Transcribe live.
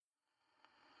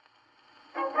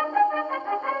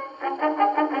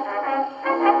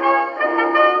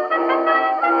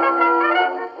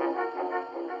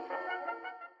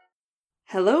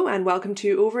and welcome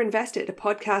to Overinvested, a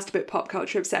podcast about pop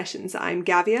culture obsessions. I'm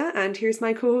Gavia, and here's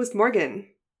my co-host Morgan.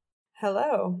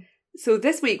 Hello. So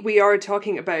this week we are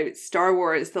talking about Star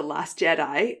Wars The Last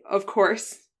Jedi, of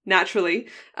course, naturally.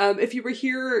 If you were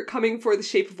here coming for the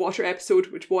Shape of Water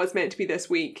episode, which was meant to be this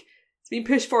week, it's been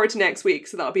pushed forward to next week,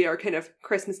 so that'll be our kind of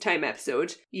Christmas time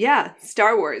episode. Yeah,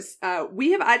 Star Wars.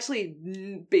 We have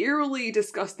actually barely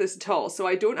discussed this at all, so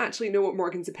I don't actually know what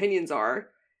Morgan's opinions are,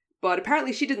 but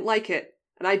apparently she didn't like it,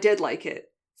 and I did like it.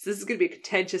 So this is going to be a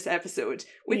contentious episode,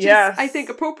 which is, I think,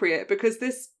 appropriate because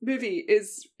this movie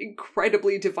is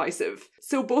incredibly divisive.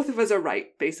 So both of us are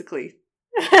right, basically.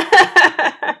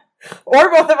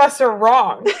 Or both of us are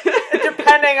wrong,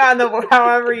 depending on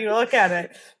however you look at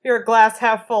it. If you're a glass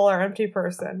half full or empty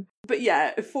person. But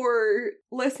yeah, for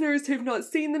listeners who've not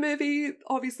seen the movie,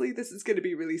 obviously this is going to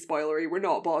be really spoilery. We're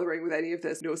not bothering with any of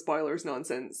this no spoilers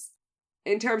nonsense.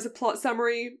 In terms of plot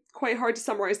summary, quite hard to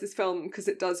summarise this film because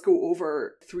it does go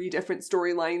over 3 different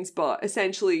storylines, but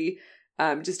essentially,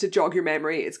 just to jog your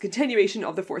memory, it's a continuation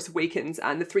of The Force Awakens,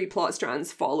 and the 3 plot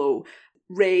strands follow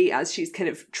Rey as she's kind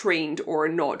of trained or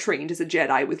not trained as a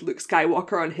Jedi with Luke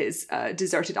Skywalker on his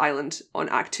deserted island on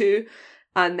Act 2.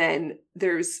 And then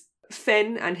there's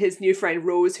Finn and his new friend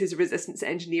Rose, who's a Resistance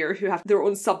engineer, who have their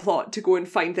own subplot to go and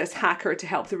find this hacker to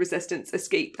help the Resistance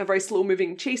escape. A very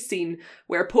slow-moving chase scene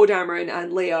where Poe Dameron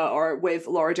and Leia are with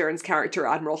Laura Dern's character,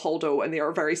 Admiral Holdo, and they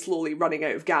are very slowly running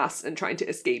out of gas and trying to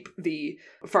escape the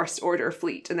First Order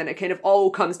fleet. And then it kind of all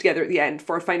comes together at the end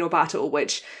for a final battle,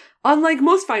 which, unlike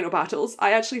most final battles,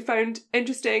 I actually found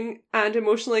interesting and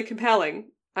emotionally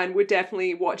compelling and would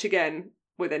definitely watch again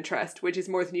with interest, which is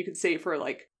more than you can say for,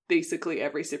 like, basically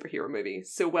every superhero movie.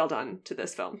 So well done to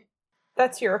this film.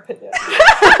 That's your opinion.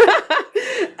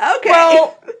 Okay.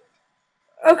 Well,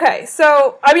 okay.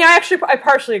 So, I mean, I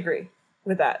partially agree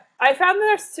with that. I found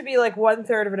this to be like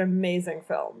 1/3 of an amazing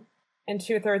film and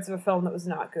 2/3 of a film that was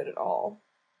not good at all.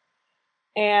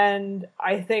 And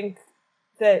I think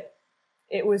that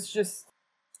it was just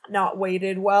not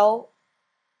weighted well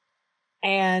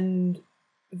and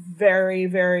very,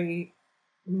 very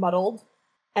muddled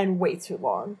and way too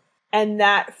long. And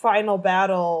that final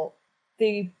battle,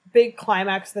 the big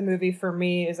climax of the movie for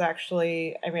me is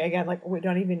actually, I mean, again, like, we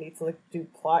don't even need to, like, do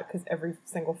plot because every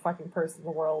single fucking person in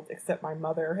the world except my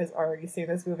mother has already seen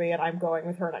this movie and I'm going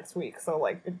with her next week, so,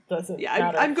 like, it doesn't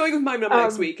matter. I'm going with my mum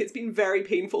next week. It's been very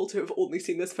painful to have only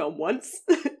seen this film once.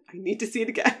 I need to see it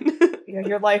again. Yeah,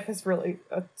 your life is really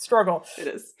a struggle. It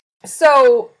is.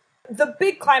 So, the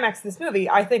big climax of this movie,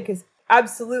 I think, is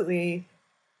absolutely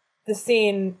the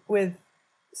scene with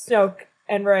Snoke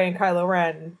and Rey and Kylo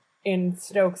Ren in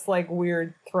Snoke's, like,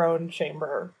 weird throne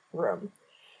chamber room.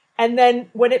 And then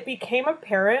when it became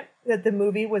apparent that the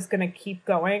movie was going to keep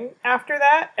going after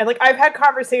that, and, like, I've had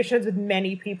conversations with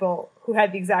many people who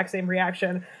had the exact same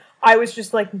reaction, I was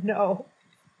just like, no,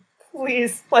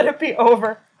 please let it be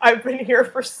over. I've been here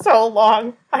for so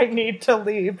long. I need to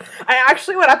leave. I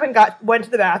actually went up and went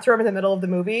to the bathroom in the middle of the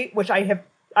movie, which I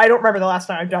don't remember the last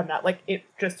time I've done that. Like, it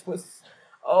just was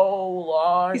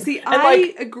long. You see,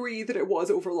 I agree that it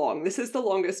was overlong. This is the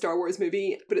longest Star Wars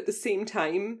movie, but at the same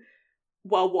time,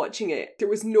 while watching it, there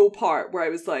was no part where I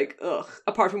was like, ugh,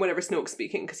 apart from whenever Snoke's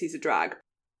speaking, because he's a drag.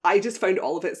 I just found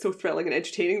all of it so thrilling and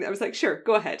entertaining that I was like, sure,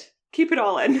 go ahead. Keep it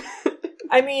all in.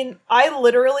 I mean, I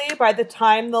literally, by the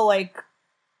time the, like,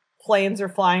 planes are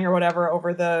flying or whatever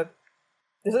over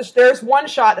there's one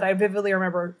shot that I vividly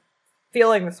remember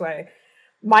feeling this way.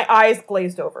 My eyes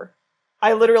glazed over.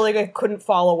 I literally couldn't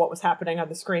follow what was happening on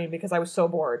the screen because I was so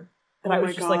bored. And I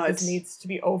was just like, this needs to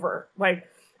be over. Like,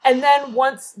 and then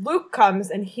once Luke comes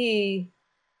and he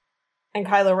and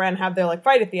Kylo Ren have their, like,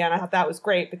 fight at the end, I thought that was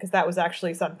great because that was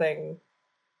actually something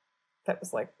that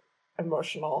was, like,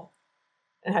 emotional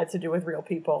and had to do with real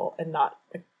people and not,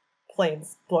 like,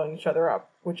 planes blowing each other up,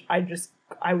 which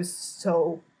I was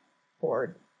so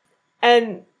bored.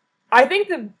 And I think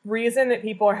the reason that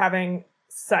people are having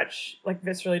such, like,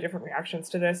 viscerally different reactions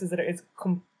to this is that it's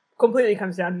completely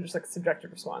comes down to just, like, subjective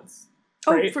response.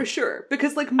 Right? Oh, for sure.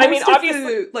 Because, like,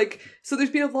 obviously, so there's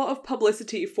been a lot of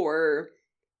publicity for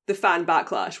the fan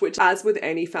backlash, which, as with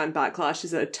any fan backlash,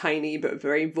 is a tiny but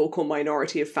very vocal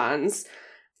minority of fans.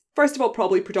 First of all,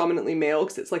 probably predominantly male,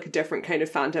 because it's, like, a different kind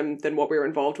of fandom than what we were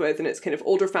involved with, and it's kind of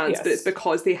older fans, yes. But it's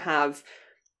because they have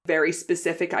very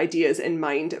specific ideas in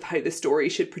mind of how the story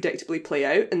should predictably play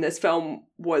out, and this film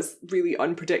was really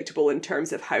unpredictable in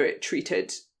terms of how it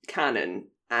treated canon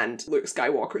and Luke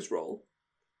Skywalker's role.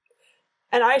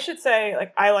 And I should say,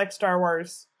 like, I like Star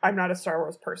Wars. I'm not a Star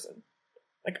Wars person.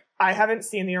 Like, I haven't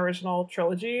seen the original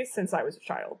trilogy since I was a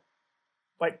child.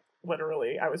 Like,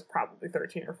 literally, I was probably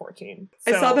 13 or 14.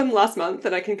 I saw them last month,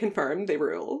 and I can confirm they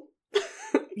rule.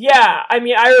 Yeah, I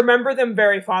mean, I remember them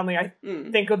very fondly. I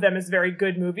think of them as very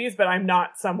good movies, but I'm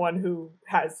not someone who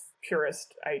has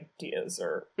purist ideas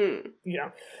or, you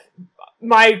know,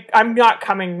 I'm not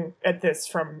coming at this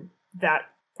from that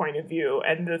point of view.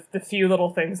 And the few little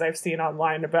things I've seen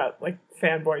online about, like,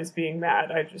 fanboys being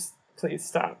mad, I just, please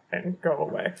stop and go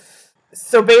away.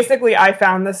 So basically, I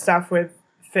found this stuff with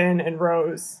Finn and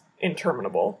Rose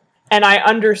interminable. And I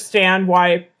understand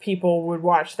why people would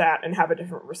watch that and have a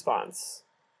different response.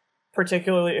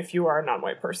 Particularly if you are a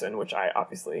non-white person, which I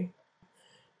obviously...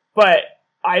 But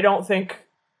I don't think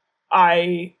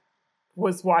I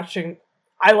was watching...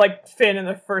 I liked Finn in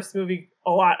the first movie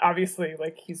a lot, obviously.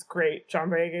 Like, he's great. John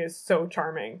Boyega is so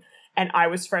charming. And I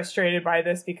was frustrated by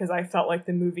this because I felt like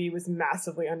the movie was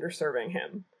massively underserving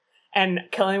him. And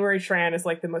Kelly Marie Tran is,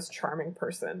 like, the most charming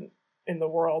person in the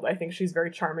world. I think she's very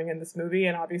charming in this movie.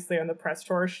 And obviously on the press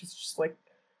tour, she's just, like,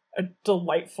 a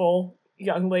delightful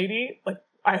young lady. Like,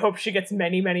 I hope she gets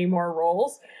many, many more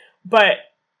roles. But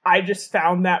I just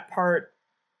found that part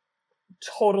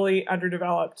totally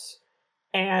underdeveloped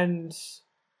and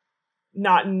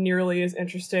not nearly as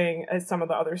interesting as some of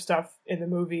the other stuff in the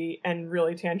movie, and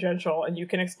really tangential. And you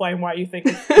can explain why you think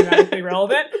it's thematically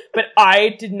relevant. But I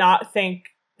did not think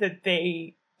that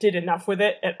they did enough with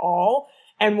it at all.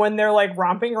 And when they're, like,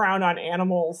 romping around on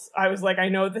animals, I was like, I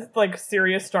know that, like,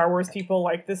 serious Star Wars people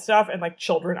like this stuff, and, like,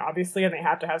 children, obviously, and they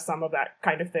have to have some of that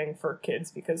kind of thing for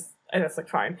kids, because, and that's, like,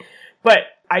 fine. But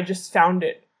I just found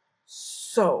it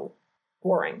so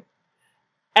boring.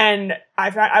 And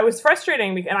I was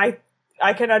frustrating, and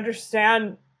I can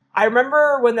understand. I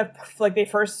remember when they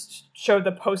first showed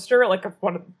the poster, like, of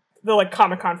one of the, like,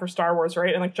 Comic-Con for Star Wars,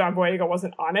 right? And, like, John Boyega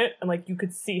wasn't on it, and, like, you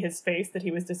could see his face that he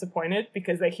was disappointed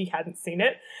because, like, he hadn't seen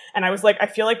it. And I was like, I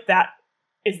feel like that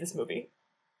is this movie.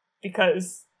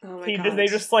 Because they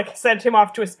just, like, sent him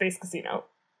off to a space casino.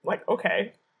 Like,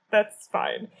 okay, that's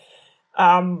fine.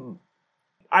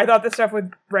 I thought the stuff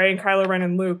with Rey and Kylo Ren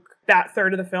and Luke, that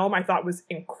third of the film, I thought was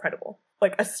incredible.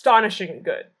 Like, astonishingly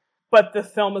good. But the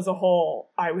film as a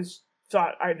whole, by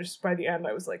the end,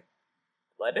 I was like,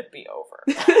 let it be over.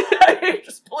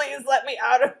 Just please let me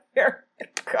out of here.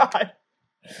 God.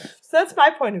 So that's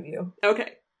my point of view.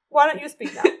 Okay. Why don't you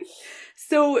speak now?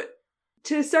 So,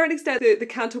 to a certain extent, the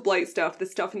Canto Blight stuff, the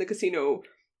stuff in the casino,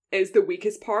 is the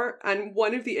weakest part. And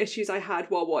one of the issues I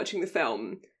had while watching the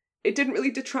film, it didn't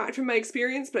really detract from my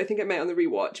experience, but I think it might on the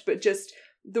rewatch, but just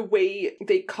the way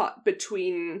they cut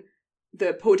between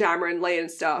the Poe Dameron and Leia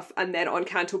and stuff, and then on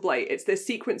Canto Blight, it's this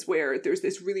sequence where there's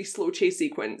this really slow chase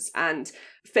sequence, and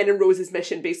Finn and Rose's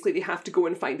mission, basically they have to go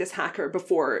and find this hacker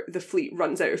before the fleet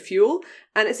runs out of fuel,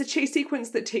 and it's a chase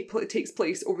sequence that takes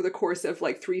place over the course of,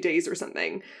 like, 3 days or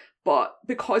something, but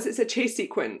because it's a chase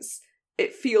sequence,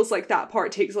 it feels like that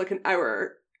part takes, like, an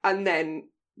hour, and then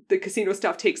the casino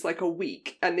stuff takes, like, a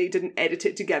week, and they didn't edit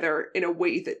it together in a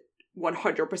way that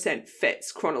 100%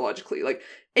 fits chronologically. Like,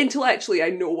 intellectually I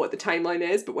know what the timeline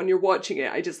is, but when you're watching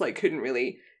it, I just, like, couldn't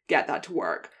really get that to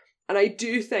work. And I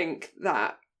do think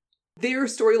that their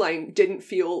storyline didn't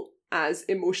feel as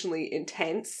emotionally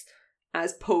intense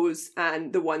as Poe's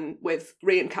and the one with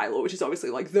Rey and Kylo, which is obviously,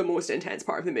 like, the most intense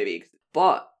part of the movie.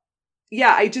 But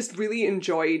yeah, I just really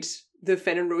enjoyed the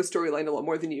Finn and Rose storyline a lot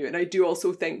more than you, and I do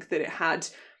also think that it had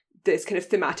this kind of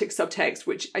thematic subtext,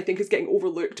 which I think is getting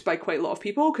overlooked by quite a lot of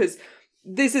people, because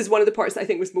this is one of the parts that I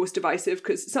think was most divisive,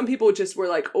 because some people just were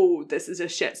like, oh, this is a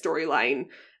shit storyline,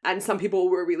 and some people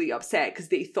were really upset because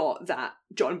they thought that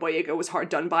John Boyega was hard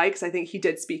done by, because I think he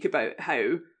did speak about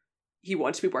how he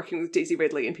wanted to be working with Daisy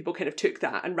Ridley, and people kind of took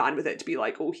that and ran with it to be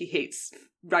like, oh, he hates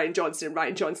Rian Johnson, and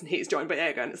Rian Johnson hates John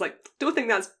Boyega, and it's like, don't think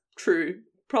that's true.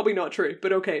 Probably not true,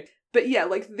 but okay. But yeah,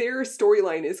 like, their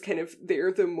storyline is kind of,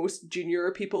 they're the most junior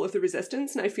people of the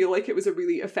Resistance, and I feel like it was a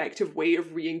really effective way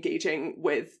of re-engaging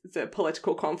with the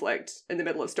political conflict in the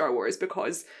middle of Star Wars,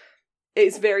 because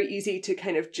it's very easy to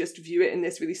kind of just view it in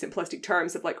this really simplistic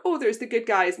terms of like, oh, there's the good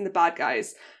guys and the bad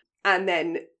guys, and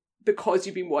then because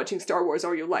you've been watching Star Wars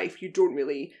all your life, you don't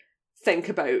really think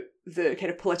about the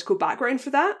kind of political background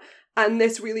for that, and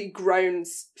this really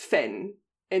grounds Finn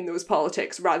in those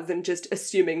politics rather than just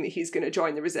assuming that he's going to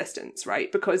join the Resistance, right?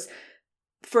 Because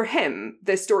for him,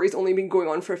 this story's only been going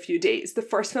on for a few days. The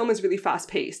first film is really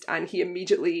fast-paced, and he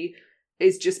immediately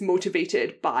is just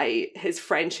motivated by his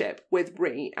friendship with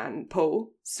Rey and Poe.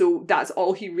 So that's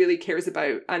all he really cares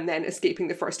about, and then escaping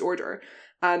the First Order.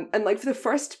 And like for the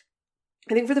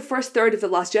first third of The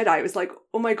Last Jedi, I was like,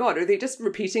 oh my god, are they just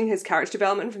repeating his character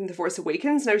development from The Force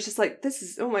Awakens? And I was just like, this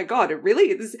is, oh my god,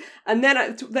 really? And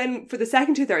then for the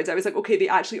second 2/3, I was like, okay, they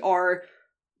actually are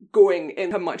going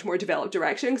in a much more developed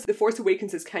direction. Because The Force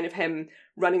Awakens is kind of him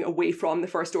running away from the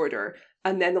First Order,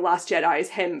 and then The Last Jedi is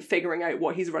him figuring out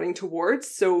what he's running towards.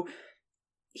 So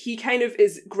he kind of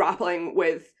is grappling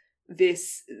with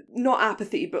this, not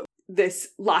apathy, but this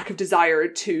lack of desire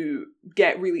to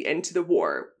get really into the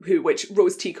war, which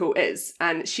Rose Tico is.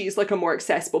 And she's like a more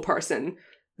accessible person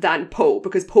than Poe,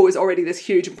 because Poe is already this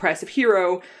huge, impressive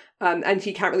hero, and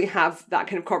he can't really have that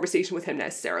kind of conversation with him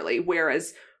necessarily.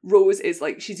 Whereas Rose is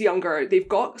like, she's younger, they've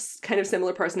got kind of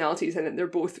similar personalities, and they're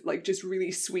both like just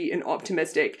really sweet and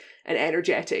optimistic and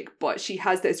energetic, but she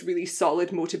has this really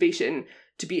solid motivation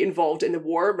to be involved in the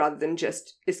war rather than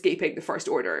just escaping the First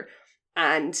Order.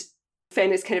 And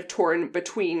Finn is kind of torn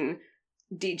between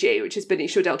DJ, which is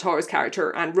Benicio del Toro's character,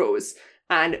 and Rose.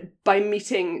 And by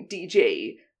meeting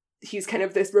DJ, he's kind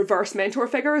of this reverse mentor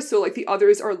figure. So like the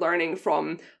others are learning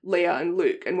from Leia and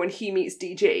Luke. And when he meets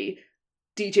DJ,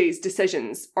 DJ's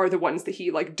decisions are the ones that he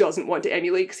like doesn't want to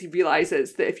emulate, because he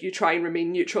realizes that if you try and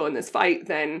remain neutral in this fight,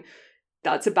 then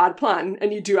that's a bad plan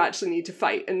and you do actually need to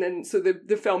fight. And then so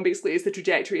the film basically is the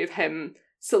trajectory of him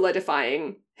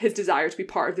solidifying his desire to be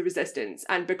part of the resistance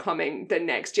and becoming the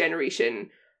next generation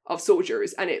of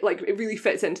soldiers. And it really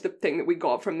fits into the thing that we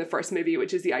got from the first movie,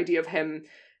 which is the idea of him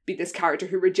being this character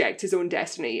who rejects his own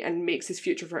destiny and makes his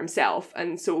future for himself.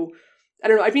 And so I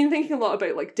don't know, I've been thinking a lot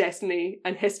about like destiny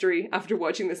and history after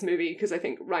watching this movie, because I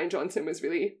think Rian Johnson was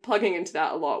really plugging into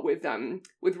that a lot with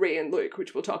Rey and Luke,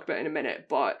 which we'll talk about in a minute.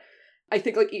 But I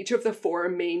think like each of the four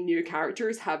main new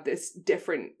characters have this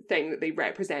different thing that they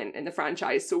represent in the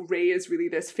franchise. So Rey is really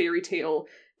this fairy tale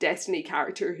destiny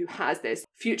character who has this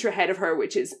future ahead of her,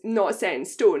 which is not set in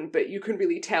stone, but you can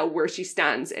really tell where she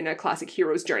stands in a classic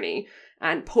hero's journey.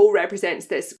 And Poe represents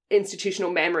this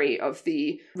institutional memory of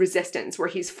the resistance, where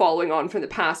he's following on from the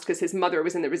past because his mother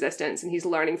was in the resistance and he's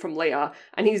learning from Leia,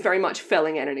 and he's very much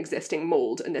filling in an existing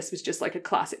mold. And this was just like a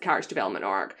classic character development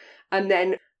arc. And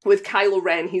then with Kylo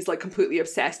Ren, he's like completely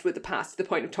obsessed with the past to the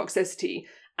point of toxicity.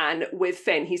 And with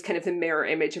Finn, he's kind of the mirror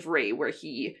image of Rey, where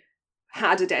he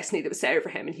had a destiny that was set over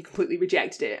him and he completely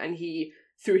rejected it. And he,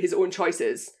 through his own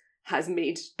choices, has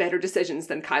made better decisions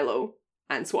than Kylo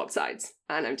and swapped sides.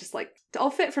 And I'm just like, it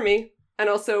all fit for me. And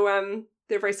also,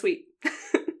 they're very sweet.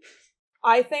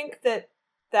 I think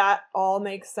that all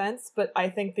makes sense, but I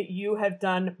think that you have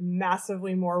done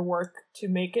massively more work to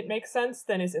make it make sense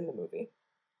than is in the movie.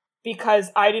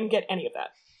 Because I didn't get any of that.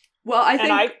 Well, I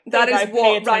think that is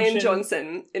what Rian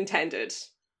Johnson intended.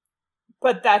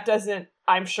 But that doesn't,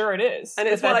 I'm sure it is. And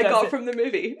it's what I got from the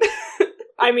movie.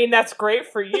 I mean, that's great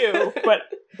for you, but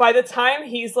by the time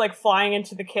he's like flying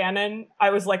into the cannon,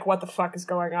 I was like, what the fuck is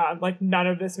going on? Like, none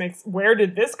of this where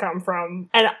did this come from?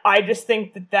 And I just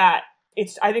think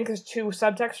I think it's too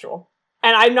subtextual.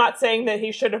 And I'm not saying that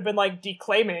he should have been like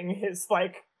declaiming his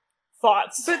like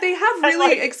thoughts. But they have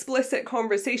really explicit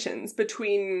conversations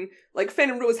between, like,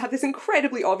 Finn and Rose have this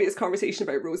incredibly obvious conversation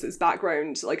about Rose's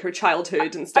background, like her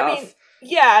childhood and stuff. I mean,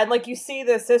 yeah, and like you see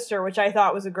the sister, which I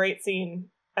thought was a great scene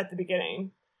at the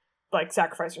beginning, like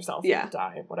sacrifice herself and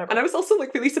die, whatever. And I was also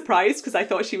like really surprised because I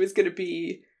thought she was going to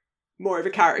be more of a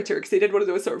character, because they did one of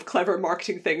those sort of clever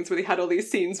marketing things where they had all these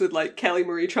scenes with like Kelly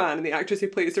Marie Tran and the actress who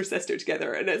plays her sister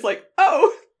together, and it's like,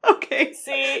 oh, okay.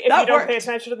 See, if you don't pay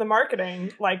attention to the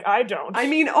marketing, like I don't. I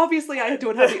mean, obviously I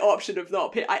don't have the option of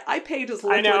not paying. I paid as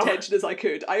little attention as I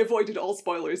could. I avoided all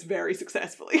spoilers very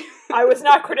successfully. I was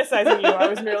not criticizing you. I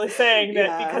was merely saying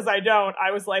that because I don't,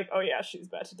 I was like, oh yeah, she's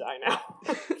about to die now.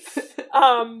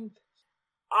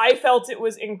 I felt it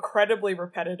was incredibly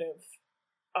repetitive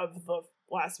of the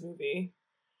last movie.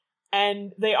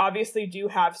 And they obviously do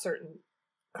have certain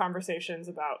conversations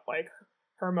about like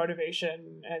her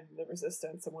motivation and the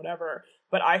resistance and whatever,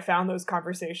 but I found those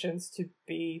conversations to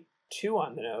be too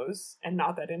on the nose and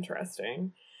not that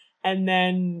interesting. And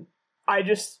then I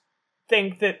just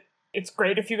think that it's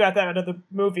great if you got that out of the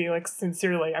movie, like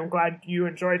sincerely, I'm glad you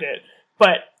enjoyed it,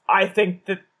 but I think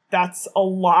that that's a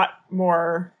lot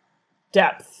more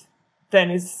depth than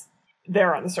is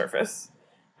there on the surface.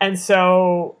 And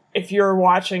so if you're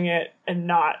watching it and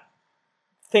not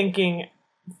thinking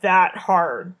that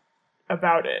hard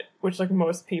about it, which like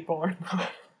most people are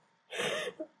not,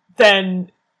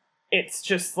 then it's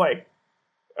just like,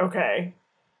 okay.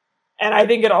 And I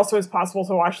think it also is possible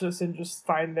to watch this and just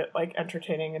find it like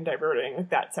entertaining and diverting, like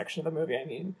that section of the movie, I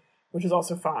mean, which is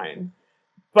also fine.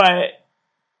 But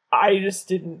I just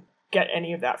didn't get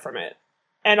any of that from it.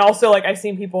 And also, like, I've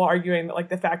seen people arguing that like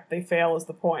the fact that they fail is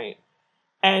the point.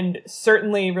 And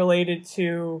certainly related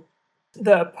to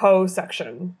the Poe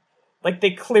section, like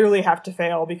they clearly have to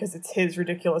fail because it's his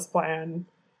ridiculous plan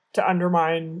to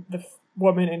undermine the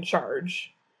woman in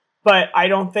charge. But I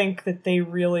don't think that they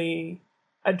really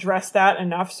address that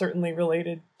enough, certainly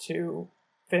related to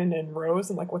Finn and Rose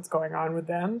and like what's going on with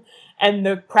them. And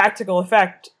the practical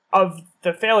effect of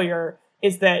the failure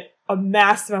is that a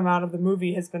massive amount of the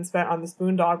movie has been spent on this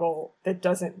boondoggle that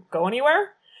doesn't go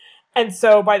anywhere. And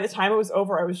so by the time it was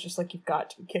over, I was just like, you've got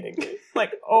to be kidding me.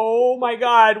 Like, oh my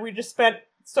God, we just spent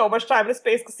so much time in a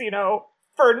space casino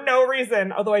for no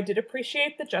reason. Although I did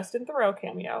appreciate the Justin Theroux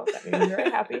cameo. That made me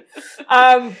very happy.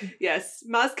 Yes,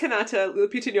 Maz Kanata,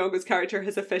 Lupita Nyong'o's character,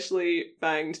 has officially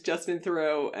banged Justin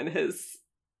Theroux and his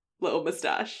little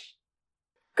moustache.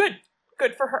 Good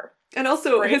for her. And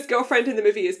also, his girlfriend in the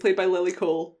movie is played by Lily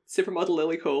Cole, supermodel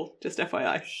Lily Cole, just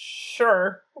FYI.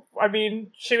 Sure. I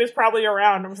mean, she was probably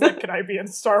around. I was like, can I be in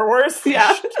Star Wars?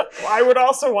 Yeah. I would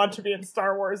also want to be in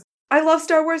Star Wars. I love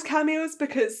Star Wars cameos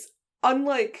because,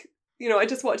 unlike, I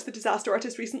just watched The Disaster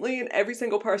Artist recently, and every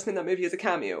single person in that movie is a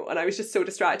cameo, and I was just so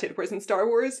distracted. Whereas in Star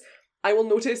Wars, I will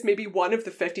notice maybe one of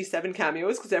the 57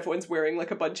 cameos because everyone's wearing like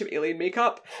a bunch of alien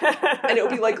makeup, and it'll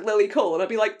be like Lily Cole, and I'll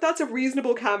be like, that's a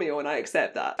reasonable cameo, and I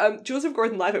accept that. Joseph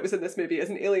Gordon-Levitt was in this movie as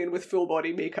an alien with full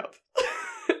body makeup.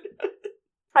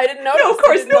 I didn't notice. No, of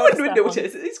course, no one would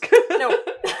notice. No.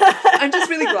 I'm just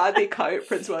really glad they cut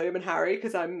Prince William and Harry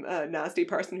because I'm a nasty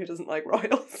person who doesn't like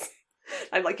royals.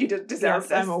 I'm like, you deserve yes,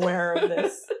 this. I'm aware of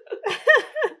this.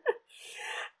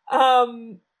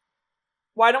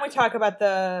 Why don't we talk about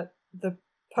the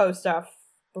Poe stuff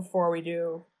before we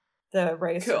do the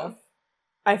Rey stuff?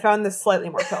 I found this slightly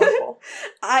more colorful.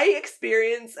 I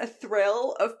experience a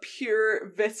thrill of pure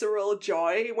visceral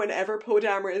joy whenever Poe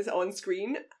Dameron is on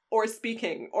screen or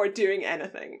speaking or doing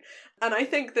anything. And I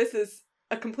think this is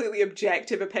a completely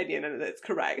objective opinion, and it's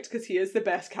correct because he is the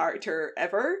best character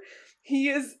ever. He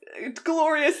is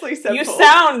gloriously simple. You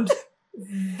sound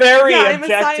very I'm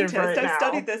objective a scientist. right I've now.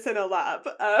 studied this in a lab.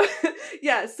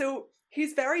 So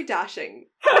he's very dashing.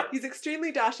 He's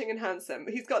extremely dashing and handsome.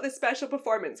 He's got this special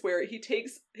performance where he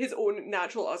takes his own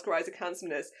natural Oscar Isaac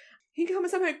handsomeness. He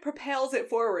somehow propels it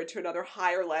forward to another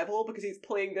higher level because he's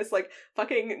playing this like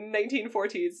fucking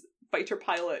 1940s fighter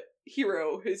pilot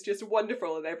hero who's just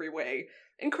wonderful in every way.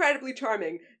 Incredibly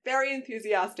charming, very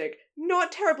enthusiastic,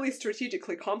 not terribly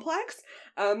strategically complex,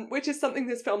 which is something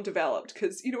this film developed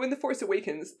because, in The Force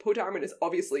Awakens, Poe Dameron is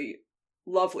obviously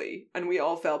lovely and we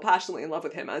all fell passionately in love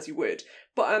with him as you would.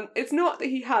 But it's not that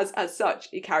he has as such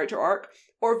a character arc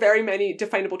or very many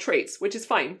definable traits, which is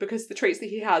fine because the traits that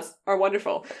he has are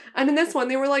wonderful. And in this one,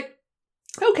 they were like,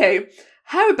 okay,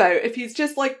 how about if he's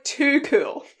just like too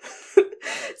cool?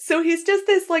 So he's just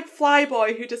this like fly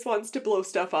boy who just wants to blow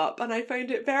stuff up, and I found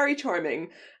it very charming.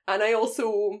 And I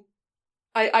also,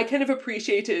 I kind of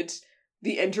appreciated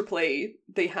the interplay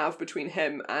they have between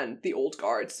him and the old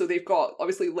guard. So they've got,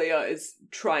 obviously Leia is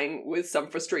trying with some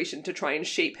frustration to try and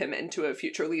shape him into a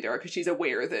future leader because she's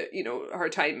aware that, her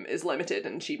time is limited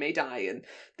and she may die and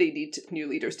they need new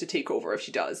leaders to take over if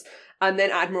she does. And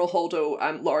then Admiral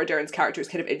Holdo, Laura Dern's character, is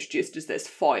kind of introduced as this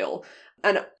foil.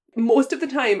 And most of the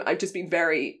time I've just been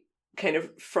very kind of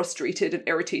frustrated and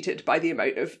irritated by the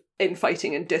amount of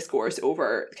infighting and discourse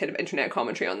over kind of internet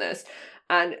commentary on this.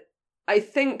 And I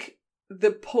think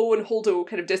the Poe and Holdo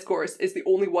kind of discourse is the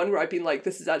only one where I've been like,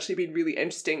 this has actually been really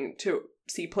interesting to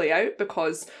see play out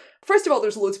because, first of all,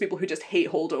 there's loads of people who just hate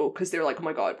Holdo because they're like, oh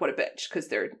my god, what a bitch, because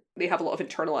they have a lot of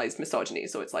internalized misogyny,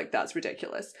 so it's like, that's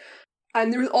ridiculous.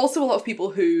 And there's also a lot of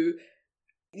people who,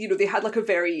 they had like a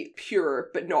very pure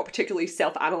but not particularly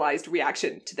self-analyzed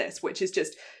reaction to this, which is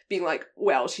just being like,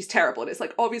 well, she's terrible. And it's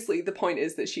like, obviously the point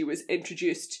is that she was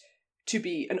introduced to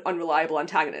be an unreliable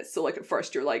antagonist. So like at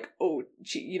first you're like, oh,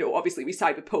 she, obviously we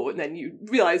side with Poe, and then you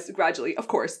realize gradually, of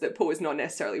course, that Poe is not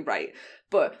necessarily right.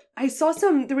 But I saw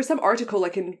there was some article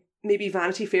like in maybe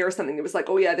Vanity Fair or something that was like,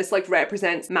 oh yeah, this like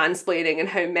represents mansplaining and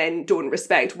how men don't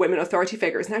respect women authority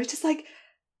figures. And I was just like,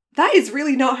 that is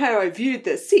really not how I viewed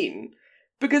this scene.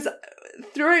 Because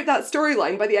throughout that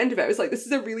storyline, by the end of it, I was like, this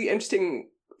is a really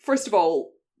interesting, first of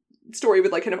all, story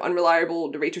with like kind of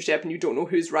unreliable narratorship and you don't know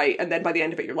who's right, and then by the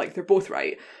end of it you're like, they're both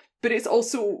right. But it's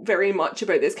also very much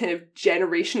about this kind of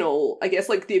generational, I guess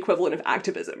like the equivalent of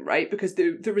activism, right? Because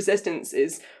the resistance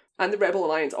is, and the Rebel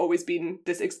Alliance, always been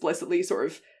this explicitly sort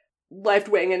of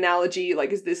left-wing analogy,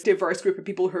 like is this diverse group of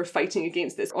people who are fighting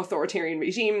against this authoritarian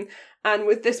regime. And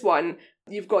with this one,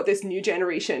 you've got this new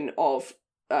generation of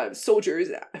soldiers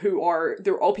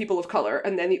they're all people of color,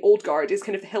 and then the old guard is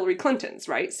kind of the Hillary Clintons,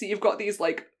 right? So you've got these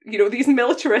like, these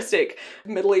militaristic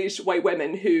middle-aged white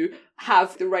women who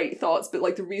have the right thoughts, but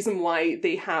like the reason why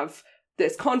they have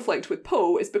this conflict with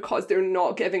Poe is because they're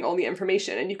not giving all the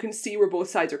information, and you can see where both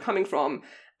sides are coming from,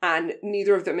 and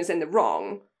neither of them is in the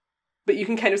wrong. but you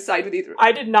can kind of side with either.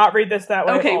 I did not read this that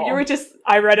way. Okay, at all. you were just...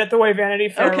 I read it the way Vanity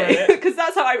Fair read Okay, it. because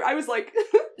that's how I was like...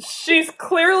 She's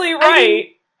clearly right,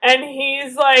 and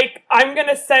he's like, I'm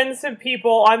gonna send some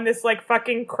people on this, like,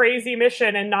 fucking crazy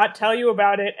mission and not tell you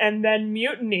about it, and then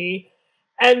mutiny,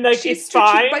 and, like, it's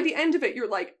fine. By the end of it, you're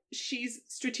like, she's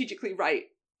strategically right,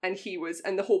 and he was,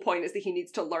 and the whole point is that he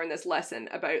needs to learn this lesson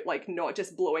about, like, not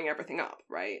just blowing everything up,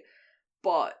 right?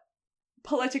 But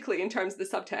politically, in terms of the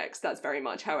subtext, that's very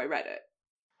much how I read it.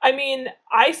 I mean,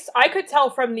 I could tell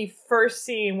from the first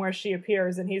scene where she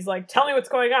appears and he's like, tell me what's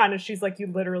going on. And she's like, you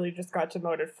literally just got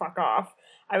demoted. Fuck off.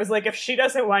 I was like, if she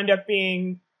doesn't wind up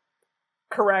being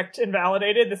correct and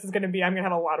validated, I'm going to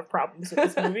have a lot of problems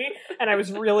with this movie. And I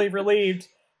was really relieved.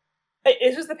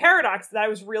 It's just the paradox that I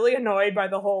was really annoyed by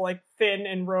the whole, like, Finn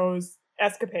and Rose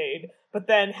escapade, but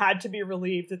then had to be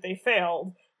relieved that they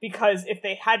failed, because if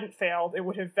they hadn't failed, it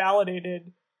would have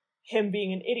validated him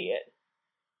being an idiot.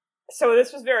 So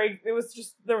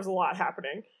there was a lot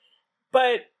happening.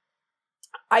 But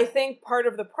I think part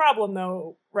of the problem,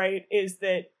 though, right, is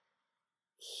that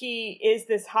he is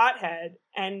this hothead,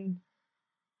 and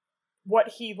what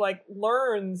he, like,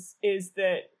 learns is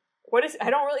that, I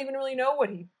don't even really know what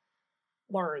he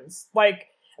learns. Like,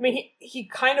 I mean, he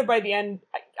kind of, by the end,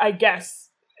 I guess,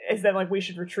 is that, like, we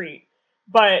should retreat.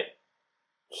 But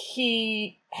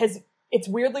it's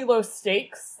weirdly low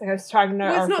stakes. I was talking to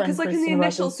our friend it's not, because, like, in the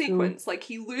initial sequence, like,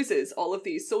 he loses all of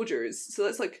these soldiers, so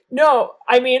that's, like... No,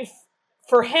 I mean,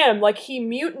 for him, like, he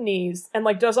mutinies and,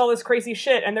 like, does all this crazy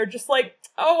shit, and they're just like,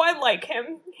 oh, I like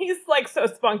him. He's, like, so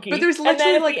spunky. But there's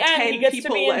literally, like, 10 he gets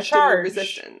people to be in left charge. in the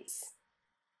Resistance.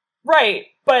 Right,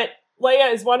 but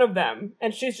Leia is one of them,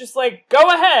 and she's just like, go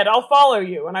ahead, I'll follow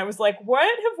you. And I was like, what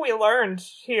have we learned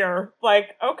here?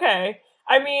 Like, okay.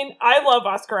 I mean, I love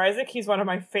Oscar Isaac. He's one of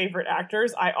my favorite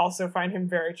actors. I also find him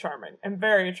very charming and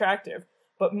very attractive.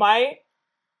 But my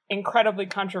incredibly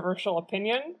controversial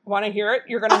opinion, want to hear it?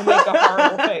 You're going to make a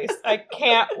horrible face. I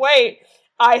can't wait.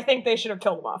 I think they should have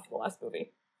killed him off in the last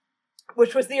movie,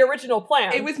 which was the original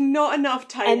plan. It was not enough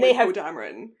time and with Poe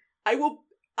Dameron. I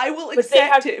will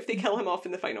accept it if they kill him off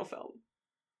in the final film.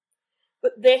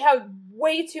 But they have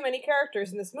way too many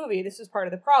characters in this movie. This was part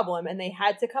of the problem, and they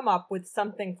had to come up with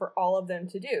something for all of them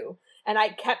to do. And I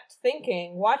kept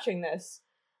thinking, watching this,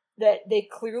 that they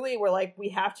clearly were like, we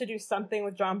have to do something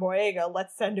with John Boyega,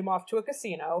 let's send him off to a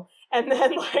casino. And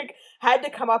then, like, had to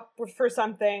come up with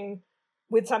something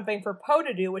for Poe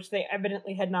to do, which they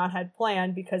evidently had not had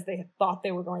planned because they had thought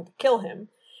they were going to kill him.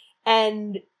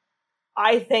 And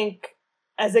I think,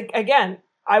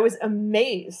 I was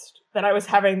amazed that I was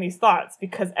having these thoughts,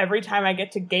 because every time I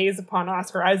get to gaze upon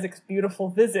Oscar Isaac's beautiful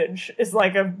visage is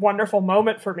like a wonderful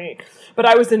moment for me. But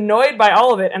I was annoyed by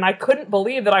all of it, and I couldn't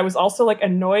believe that I was also, like,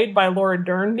 annoyed by Laura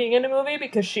Dern being in a movie,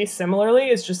 because she similarly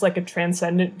is just, like, a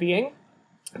transcendent being.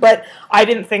 But I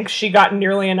didn't think she got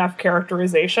nearly enough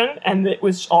characterization, and it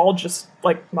was all just,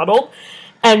 like, muddled.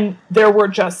 And there were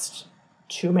just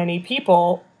too many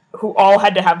people who all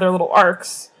had to have their little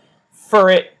arcs for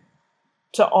it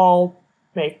to all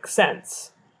make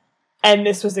sense. And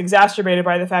this was exacerbated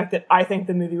by the fact that I think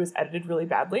the movie was edited really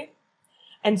badly.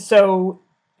 And so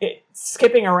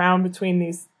skipping around between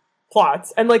these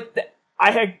plots, and, like,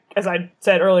 as I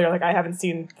said earlier, like, I haven't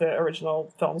seen the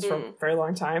original films for a very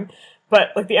long time, but,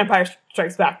 like, The Empire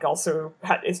Strikes Back also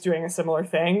is doing a similar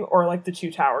thing, or, like, The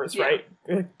Two Towers, yeah. Right?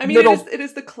 I mean, it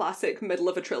is the classic middle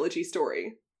of a trilogy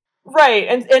story. Right,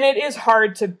 and it is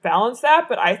hard to balance that,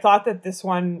 but I thought that this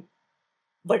one,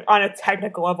 like, on a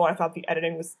technical level, I thought the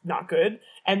editing was not good,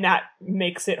 and that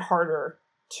makes it harder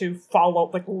to follow,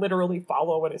 like, literally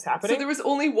follow what is happening. So there was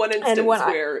only one instance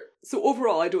where... So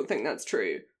overall, I don't think that's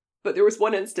true. But there was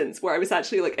one instance where I was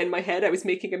actually, like, in my head, I was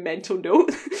making a mental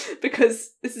note,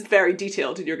 because this is very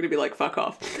detailed, and you're going to be like, fuck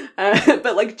off.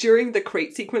 But, like, during the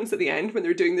crate sequence at the end, when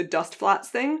they're doing the dust flats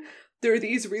thing, there are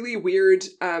these really weird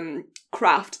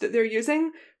craft that they're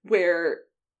using, where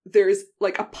there's,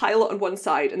 like, a pilot on one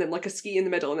side, and then, like, a ski in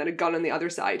the middle, and then a gun on the other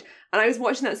side. And I was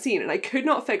watching that scene, and I could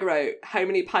not figure out how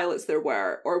many pilots there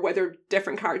were, or whether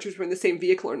different characters were in the same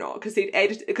vehicle or not, because they'd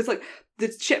edited, because, like,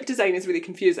 the ship design is really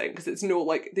confusing, because it's they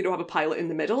don't have a pilot in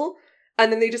the middle,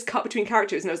 and then they just cut between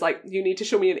characters, and I was like, you need to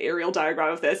show me an aerial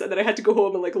diagram of this, and then I had to go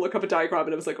home and, like, look up a diagram,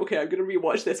 and I was like, okay, I'm gonna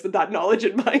rewatch this with that knowledge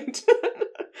in mind.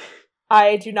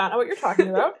 I do not know what you're talking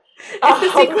about.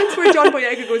 It's the sequence where John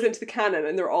Boyega goes into the cannon,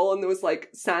 and they're all in those, like,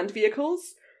 sand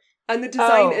vehicles. And the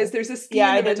design is, there's a ski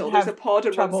in the middle, there's a pod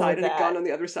on one side and a gun on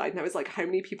the other side. And I was like, how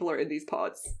many people are in these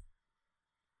pods?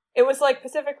 It was like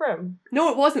Pacific Rim.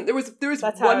 No, it wasn't. There was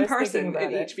one person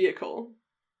in each vehicle.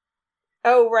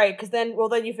 Oh, right, because then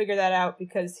you figure that out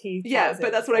because he... Yeah,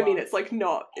 but that's what I mean. It's like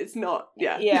it's not,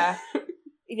 yeah. Yeah.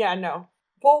 Yeah, no.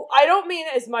 Well, I don't mean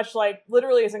as much like,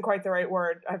 literally isn't quite the right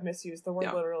word. I've misused the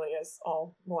word literally, as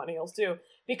all millennials do.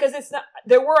 Because it's not,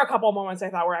 there were a couple moments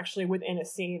I thought were actually within a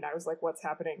scene. I was like, what's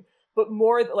happening? But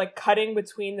more like cutting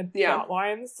between the plot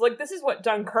lines. Like, this is what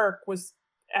Dunkirk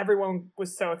everyone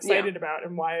was so excited about,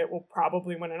 and why it will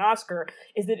probably win an Oscar,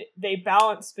 is that they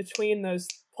balance between those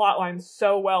plot lines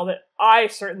so well that I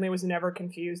certainly was never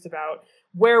confused about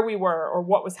where we were or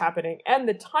what was happening, and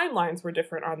the timelines were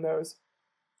different on those.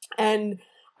 And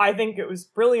I think it was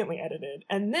brilliantly edited.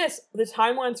 And the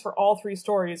timelines for all three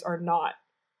stories are not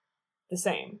the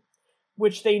same,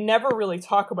 which they never really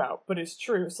talk about, but is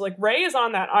true. So, like, Rey is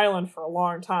on that island for a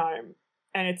long time,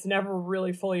 and it's never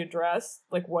really fully addressed,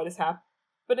 like, what is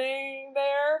happening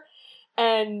there.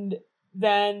 And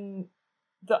then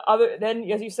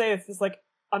as you say, it's this, like,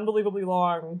 unbelievably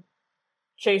long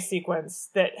chase sequence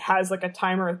that has, like, a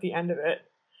timer at the end of it.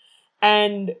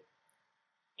 And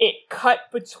it cut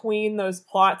between those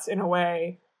plots in a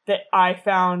way that I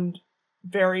found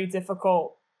very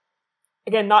difficult.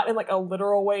 Again, not in like a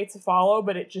literal way to follow,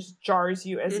 but it just jars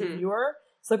you as a viewer.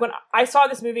 It's like when I saw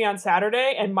this movie on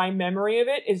Saturday, and my memory of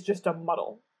it is just a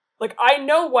muddle. Like, I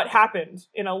know what happened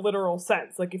in a literal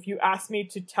sense. Like, if you asked me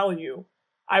to tell you,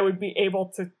 I would be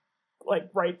able to like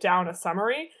write down a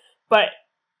summary, but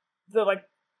the like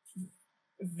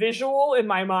visual in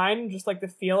my mind, just like the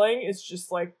feeling, is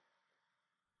just like,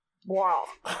 wow.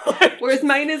 Whereas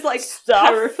mine is like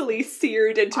powerfully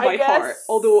seared into my heart.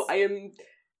 Although I'm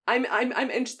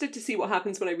interested to see what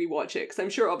happens when I rewatch it, because I'm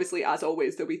sure, obviously, as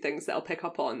always, there'll be things that I'll pick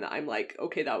up on that I'm like,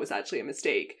 okay, that was actually a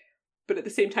mistake. But at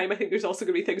the same time, I think there's also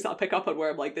going to be things I'll pick up on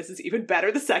where I'm like, this is even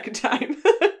better the second time.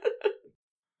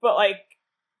 But like,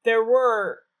 there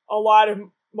were a lot of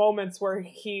moments where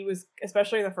he was,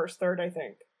 especially in the first third, I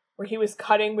think, where he was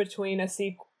cutting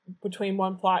between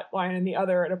one plot line and the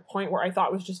other at a point where I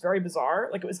thought was just very bizarre.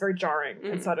 Like, it was very jarring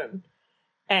and sudden.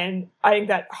 And I think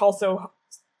that also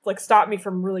like stopped me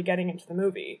from really getting into the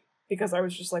movie, because I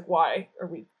was just like, why are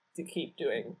we to keep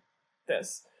doing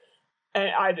this?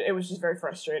 And it was just very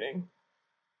frustrating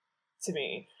to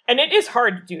me. And it is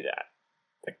hard to do that.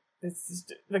 Like, this is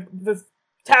like the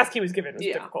task he was given was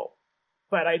difficult,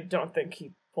 but I don't think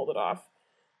he pulled it off.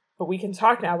 But we can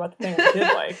talk now about the thing I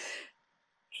did like.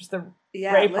 Just the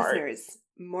Rey part. Listeners,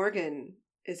 Morgan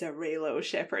is a Reylo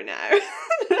shipper now.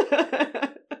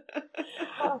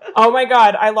 Oh my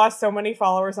god, I lost so many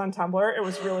followers on Tumblr. It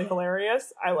was really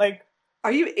hilarious.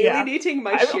 Are you alienating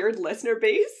my shared listener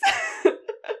base?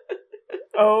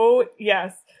 Oh,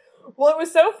 yes. Well, it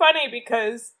was so funny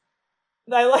because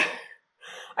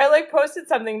I posted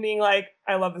something being like,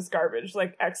 I love this garbage,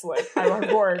 like, excellent, I'm on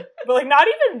board. But like, not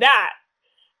even that.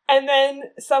 And then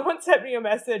someone sent me a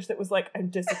message that was like, I'm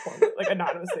disappointed. Like,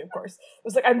 anonymously, of course. It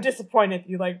was like, I'm disappointed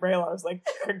you like Reylo. I was like,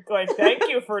 thank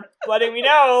you for letting me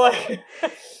know. Like,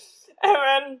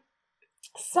 and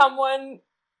then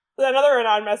another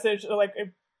anon message, like,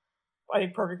 I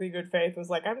think perfectly good faith, was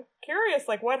like, I'm curious,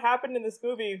 like, what happened in this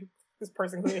movie? This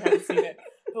person clearly hadn't seen it.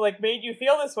 But, like, made you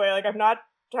feel this way. Like, I'm not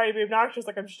trying to be obnoxious.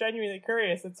 Like, I'm genuinely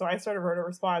curious. And so I sort of wrote a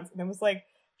response, and then was like,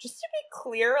 just to be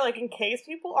clear, like, in case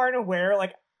people aren't aware,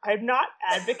 like, I'm not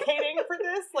advocating for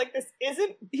this. Like, this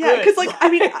isn't good. Yeah, because, like, I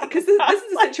mean, because this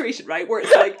is a situation, right, where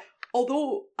it's like,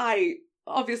 although I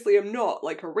obviously am not,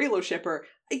 like, a Reylo shipper,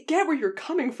 I get where you're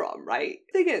coming from, right?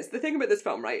 The thing about this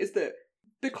film, right, is that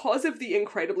because of the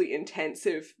incredibly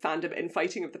intensive fandom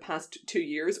infighting of the past 2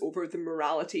 years over the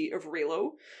morality of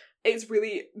Reylo, it's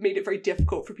really made it very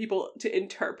difficult for people to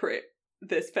interpret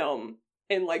this film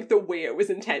in, like, the way it was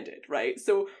intended, right?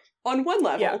 So, on one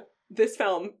level, this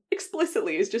film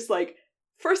explicitly is just like,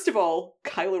 first of all,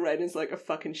 Kylo Ren is like a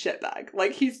fucking shitbag.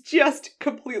 Like, he's just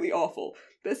completely awful.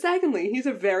 But secondly, he's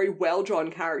a very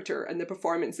well-drawn character, and the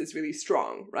performance is really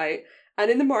strong, right? And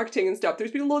in the marketing and stuff,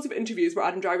 there's been loads of interviews where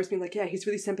Adam Driver's been like, yeah, he's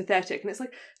really sympathetic. And it's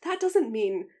like, that doesn't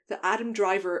mean that Adam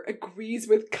Driver agrees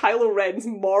with Kylo Ren's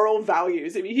moral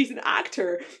values. I mean, he's an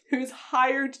actor who is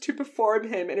hired to perform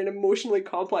him in an emotionally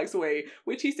complex way,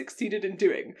 which he succeeded in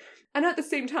doing. And at the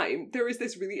same time, there is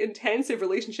this really intensive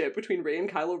relationship between Rey and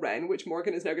Kylo Ren, which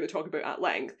Morgan is now going to talk about at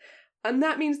length. And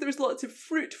that means there's lots of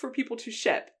fruit for people to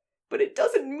ship. But it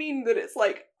doesn't mean that it's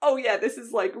like, oh yeah, this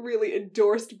is like really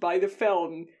endorsed by the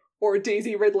film or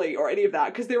Daisy Ridley or any of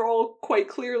that, because they're all quite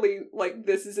clearly like,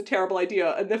 this is a terrible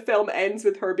idea, and the film ends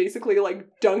with her basically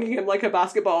like dunking him like a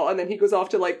basketball, and then he goes off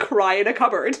to like cry in a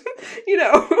cupboard, you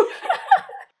know?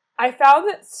 I found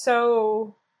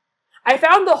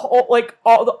the whole, like,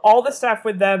 all the stuff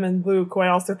with them and Luke, who I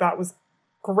also thought was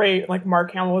great. Like,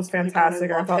 Mark Hamill was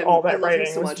fantastic. Oh my God, I thought him. all that I love writing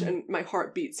him so was much, and my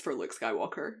heart beats for Luke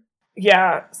Skywalker.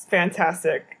 yeah, it's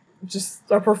fantastic. Just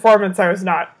a performance I was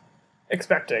not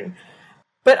expecting.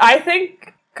 But I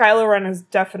think Kylo Ren is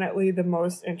definitely the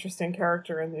most interesting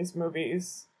character in these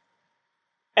movies.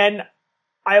 And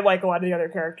I like a lot of the other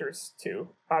characters too,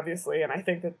 obviously, and I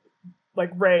think that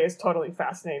like Rey is totally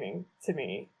fascinating to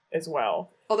me as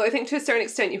well. Although I think to a certain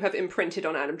extent you have imprinted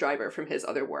on Adam Driver from his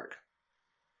other work.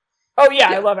 Oh yeah.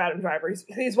 I love Adam Driver.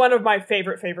 He's one of my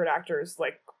favorite actors,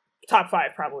 like top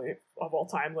 5 probably of all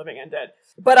time, living and dead.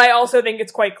 But I also think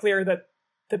it's quite clear that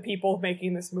the people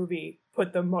making this movie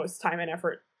put the most time and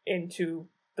effort into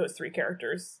those 3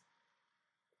 characters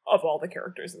of all the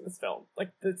characters in this film.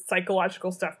 Like, the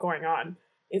psychological stuff going on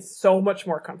is so much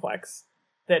more complex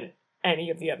than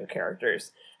any of the other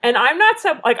characters. And I'm not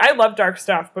I love dark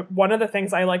stuff, but one of the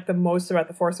things I like the most about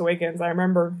The Force Awakens, I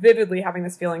remember vividly having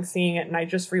this feeling seeing it, and I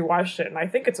just rewatched it, and I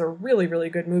think it's a really, really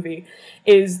good movie,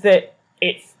 is that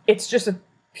it's just a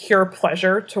pure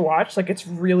pleasure to watch. Like, it's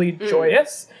really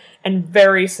joyous and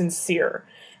very sincere.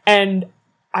 And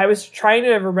I was trying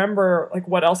to remember like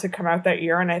what else had come out that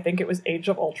year, and I think it was Age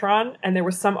of Ultron, and there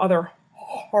was some other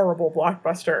horrible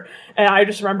blockbuster, and I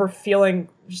just remember feeling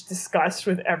just disgust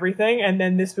with everything. And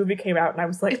then this movie came out, and I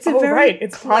was like,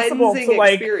 it's possible to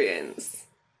like experience.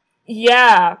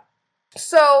 Yeah.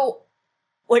 So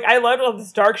like, I love all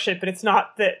this dark shit, but it's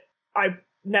not that I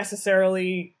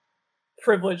necessarily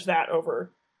privilege that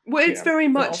over. Well, it's very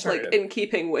much like in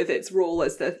keeping with its role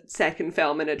as the second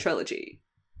film in a trilogy.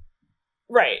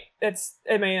 Right.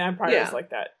 Empire is like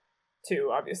that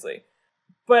too, obviously.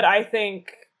 But I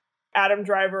think Adam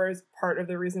Driver is part of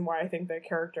the reason why I think that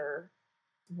character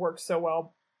works so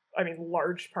well. I mean,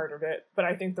 large part of it. But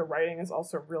I think the writing is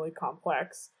also really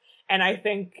complex. And I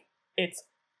think it's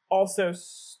also...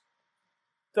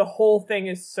 the whole thing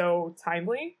is so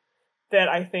timely that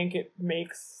I think it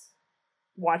makes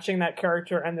watching that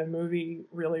character and the movie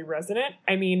really resonant.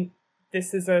 I mean,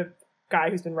 this is a guy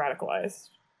who's been radicalized.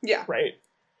 Yeah. Right?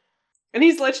 And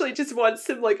he's literally just wants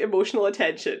some, like, emotional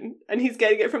attention. And he's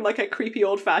getting it from, like, a creepy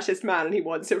old fascist man, and he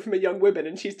wants it from a young woman,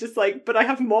 and she's just like, but I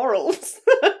have morals.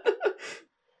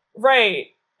 Right.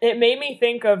 It made me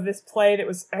think of this play that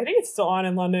was, I think it's still on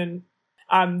in London,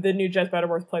 the new Jez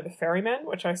Butterworth play, The Ferryman,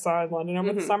 which I saw in London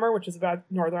over the summer, which is about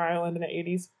Northern Ireland in the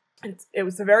 80s. It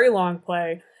was a very long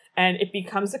play, and it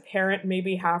becomes apparent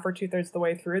maybe half or 2/3 of the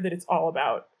way through that it's all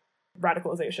about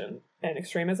radicalization and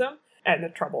extremism and the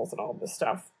Troubles and all of this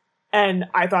stuff. And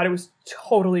I thought it was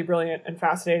totally brilliant and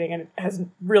fascinating, and it has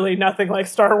really nothing like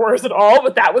Star Wars at all,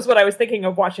 but that was what I was thinking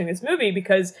of watching this movie,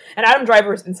 because, and Adam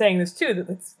Driver has been saying this too, that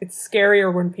it's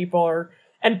scarier when people are,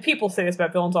 and people say this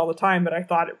about villains all the time, but I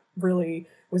thought it really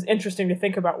was interesting to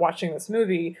think about watching this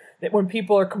movie, that when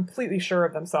people are completely sure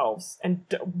of themselves and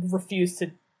refuse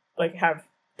to like have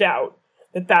doubt,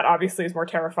 that obviously is more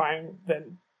terrifying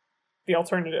than the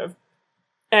alternative.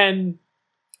 And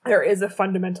there is a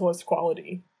fundamentalist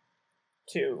quality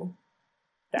to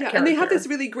that character. And they have this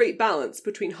really great balance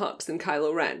between Hux and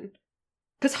Kylo Ren.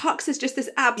 Because Hux is just this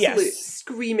absolute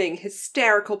screaming,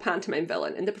 hysterical pantomime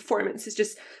villain, and the performance is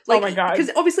just like, oh my God.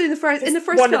 Because obviously in the first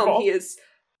film he is,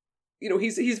 you know,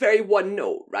 he's very one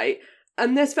note, right?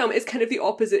 And this film is kind of the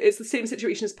opposite. It's the same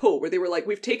situation as Poe, where they were like,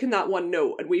 we've taken that one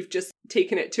note and we've just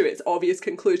taken it to its obvious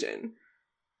conclusion.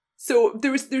 So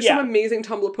there's some amazing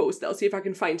Tumblr posts that I'll see if I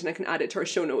can find and I can add it to our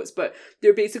show notes, but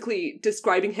they're basically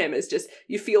describing him as just,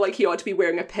 you feel like he ought to be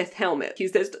wearing a pith helmet.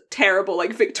 He's this terrible,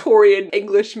 like, Victorian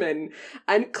Englishman,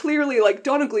 and clearly, like,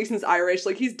 Donald Gleason's Irish,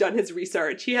 like, he's done his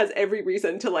research. He has every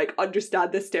reason to, like,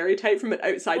 understand this stereotype from an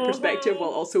outside perspective while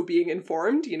also being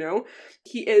informed, you know?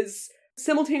 He is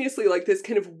simultaneously, like, this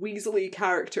kind of weaselly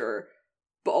character,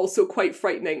 but also quite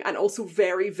frightening, and also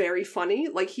very, very funny.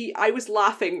 Like, I was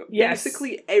laughing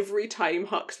basically every time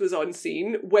Hux was on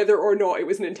scene, whether or not it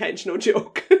was an intentional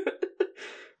joke.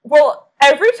 Well,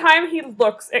 every time he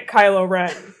looks at Kylo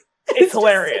Ren, it's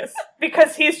hilarious.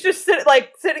 Because he's just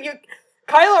sitting.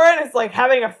 Kylo Ren is, like,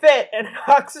 having a fit, and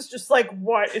Hux is just like,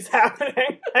 what is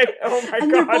happening? Like, oh my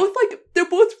God. They're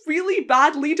both really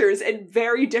bad leaders in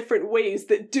very different ways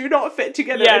that do not fit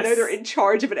together, and now they're in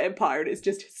charge of an empire, and it's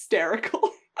just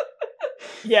hysterical.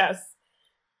 Yes.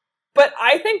 But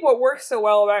I think what works so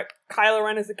well about Kylo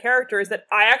Ren as a character is that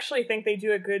I actually think they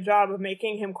do a good job of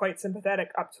making him quite sympathetic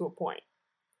up to a point.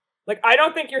 Like, I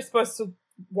don't think you're supposed to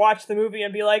watch the movie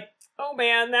and be like, oh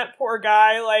man, that poor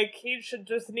guy, like, he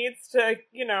needs to,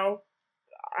 you know,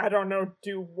 I don't know,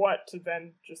 do what to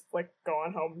then just, like, go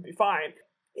on home and be fine.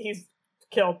 He's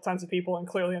killed tons of people, and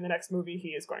clearly in the next movie he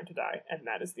is going to die, and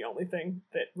that is the only thing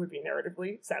that would be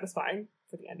narratively satisfying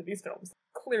for the end of these films.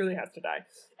 Clearly has to die,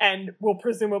 and will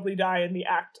presumably die in the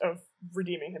act of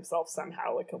redeeming himself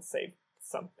somehow, like he'll save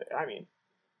something. I mean,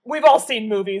 we've all seen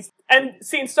movies and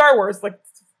seen Star Wars, like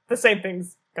the same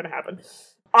thing's gonna happen.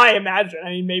 I imagine. I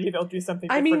mean, maybe they'll do something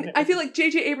different. I mean, I feel like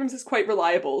J.J. Abrams is quite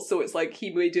reliable, so it's like he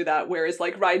may do that, whereas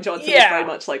like Rian Johnson is very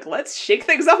much like, let's shake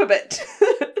things up a bit.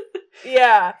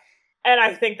 Yeah. And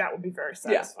I think that would be very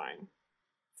satisfying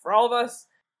for all of us.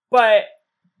 But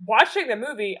watching the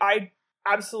movie, I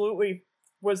absolutely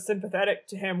was sympathetic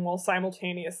to him while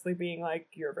simultaneously being like,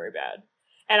 you're very bad.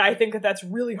 And I think that that's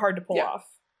really hard to pull off.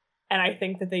 And I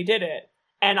think that they did it.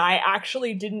 And I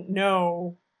actually didn't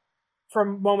know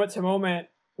from moment to moment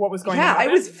what was going to happen.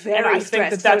 I was very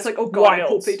stressed. I was like, oh god, wild. I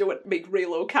hope they don't make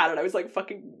Reylo canon. I was like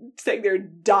fucking sitting there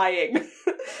dying.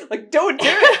 Like, don't do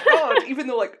it, god. Even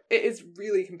though like it is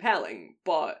really compelling,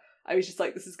 but I was just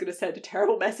like, this is going to send a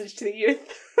terrible message to the youth.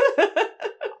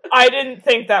 I didn't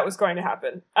think that was going to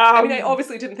happen. I mean, I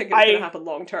obviously didn't think it was going to happen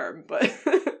long term, but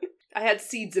I had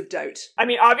seeds of doubt. I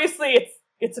mean, obviously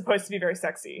it's supposed to be very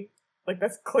sexy. Like,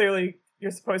 that's clearly, you're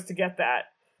supposed to get that.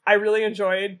 I really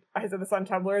enjoyed, I said this on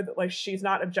Tumblr, that like she's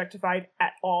not objectified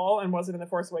at all and wasn't in The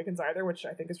Force Awakens either, which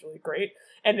I think is really great.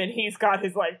 And then he's got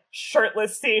his like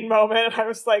shirtless scene moment, and I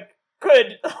was like,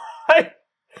 good.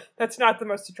 That's not the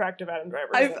most attractive Adam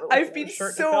Driver. I've been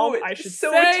so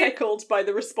tickled by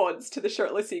the response to the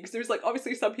shirtless scene, because there's like,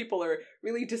 obviously some people are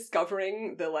really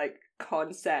discovering the like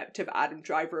concept of Adam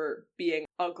Driver being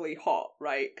ugly hot,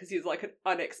 right? Because he's like an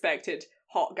unexpected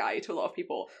hot guy to a lot of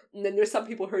people, and then there's some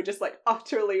people who are just like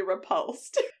utterly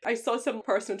repulsed. I saw some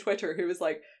person on Twitter who was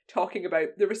like talking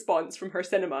about the response from her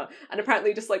cinema, and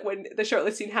apparently just like when the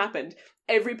shirtless scene happened,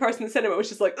 every person in the cinema was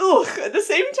just like, ugh, at the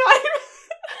same time.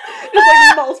 There's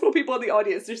like multiple people in the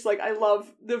audience just like, I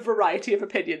love the variety of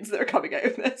opinions that are coming out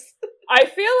of this. I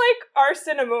feel like our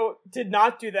cinema did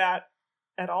not do that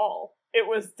at all. It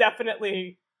was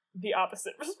definitely the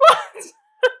opposite response.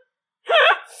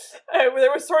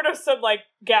 There was sort of some like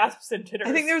gasps and titters.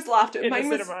 I think there was laughter in the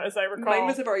cinema, as I recall. Mine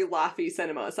was a very laughy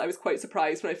cinema, so I was quite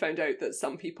surprised when I found out that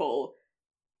some people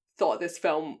thought this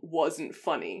film wasn't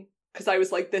funny. Because I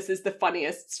was like, this is the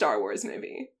funniest Star Wars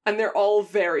movie. And they're all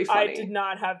very funny. I did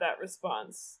not have that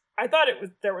response. I thought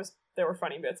there were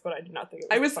funny bits, but I did not think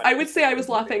it was I would say I was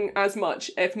laughing as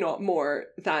much, if not more,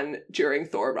 than during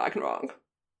Thor Ragnarok.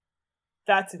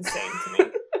 That's insane to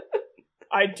me.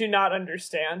 I do not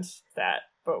understand that,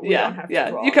 but we don't have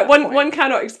to you can, one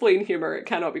cannot explain humor, it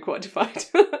cannot be quantified.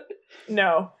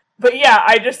 No. But yeah,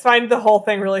 I just find the whole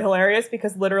thing really hilarious,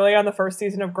 because literally on the first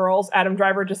season of Girls, Adam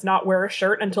Driver does not wear a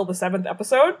shirt until the 7th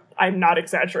episode. I'm not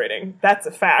exaggerating. That's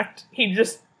a fact. He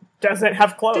just doesn't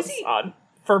have clothes on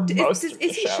for most of the show.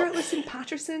 Is he shirtless in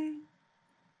Patterson?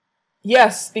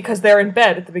 Yes, because they're in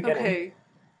bed at the beginning. Okay.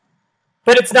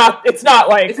 But it's not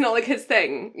like... It's not like his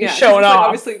thing. Yeah, he's showing off. Like,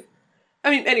 obviously... I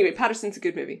mean, anyway, Patterson's a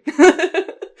good movie.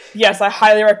 Yes, I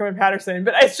highly recommend Patterson,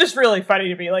 but it's just really funny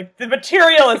to me. Like, the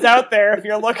material is out there if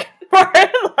you're looking for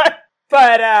it.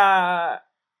 But,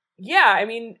 yeah, I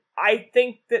mean, I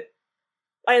think that,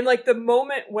 and like the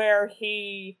moment where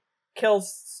he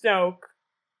kills Snoke,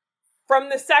 from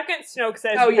the second Snoke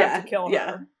says you have to kill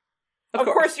her, of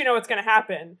course you know what's going to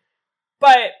happen.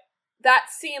 But that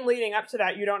scene leading up to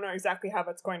that, you don't know exactly how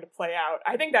that's going to play out.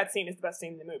 I think that scene is the best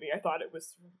scene in the movie. I thought it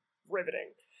was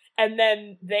riveting. And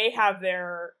then they have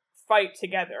their fight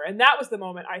together. And that was the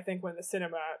moment, I think, when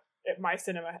my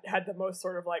cinema had the most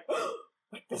sort of like,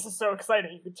 like, this is so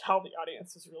exciting. You could tell the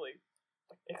audience was really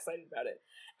excited about it.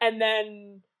 And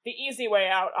then the easy way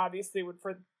out, obviously, would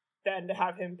for then to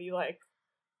have him be like,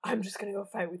 I'm just going to go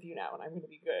fight with you now and I'm going to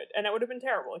be good. And it would have been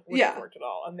terrible. It wouldn't have worked at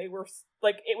all. And they were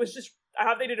like, it was just, I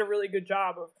thought they did a really good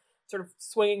job of sort of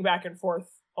swinging back and forth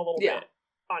a little bit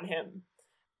on him,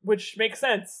 which makes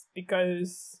sense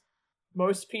because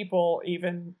most people,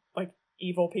 even like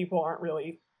evil people, aren't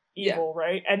really evil,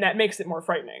 right? And that makes it more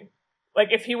frightening. Like,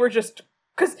 if he were just,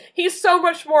 because he's so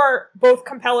much more both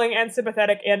compelling and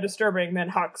sympathetic and disturbing than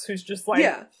Hux, who's just like,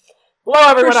 blow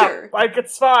everyone up, like,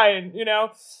 it's fine, you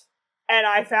know? And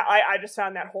I just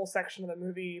found that whole section of the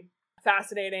movie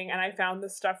fascinating, and I found the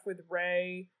stuff with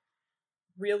Rey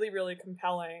really, really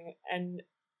compelling, and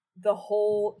the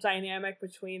whole dynamic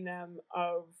between them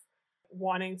of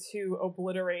wanting to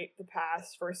obliterate the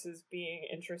past versus being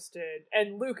interested,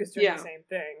 and Luke is doing the same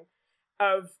thing,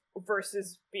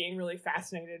 versus being really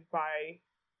fascinated by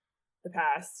the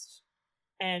past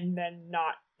and then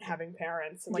not having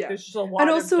parents, and like there's just a lot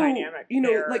of dynamic, you know,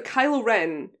 there. like Kylo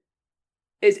Ren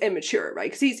is immature,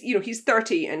 right? Because he's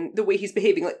 30 and the way he's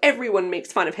behaving, like everyone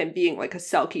makes fun of him being like a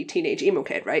sulky teenage emo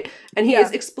kid, right? And he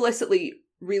is explicitly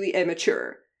really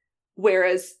immature.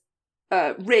 Whereas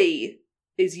Rey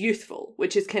is youthful,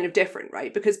 which is kind of different,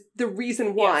 right? Because the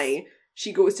reason why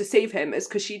she goes to save him is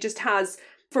because she just has,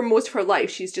 for most of her life,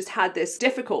 she's just had this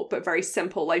difficult but very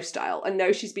simple lifestyle. And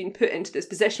now she's been put into this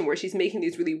position where she's making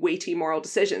these really weighty moral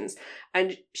decisions.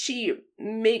 And she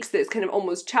makes this kind of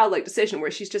almost childlike decision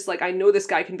where she's just like, I know this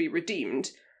guy can be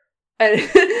redeemed.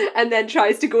 And then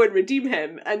tries to go and redeem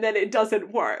him. And then it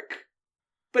doesn't work.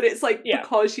 But it's like,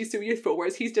 because she's so youthful,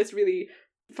 whereas he's just really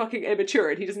fucking immature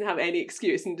and he doesn't have any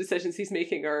excuse, and decisions he's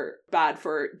making are bad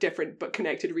for different but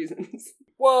connected reasons.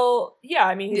 Well, yeah,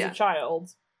 I mean, he's a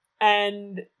child.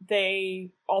 And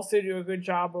they also do a good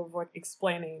job of like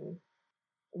explaining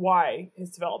why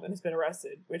his development has been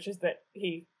arrested, which is that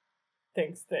he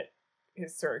thinks that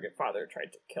his surrogate father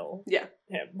tried to kill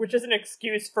him, which is an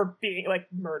excuse for being like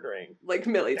murdering like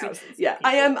millions. Yeah,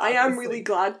 people, I am really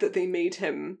glad that they made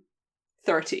him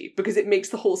 30 because it makes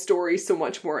the whole story so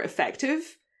much more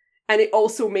effective. And it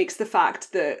also makes the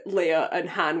fact that Leia and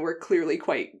Han were clearly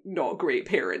quite not great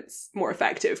parents more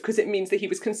effective, because it means that he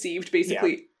was conceived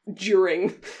basically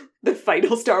during the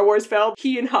final Star Wars film.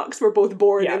 He and Hux were both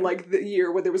born in like the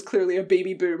year where there was clearly a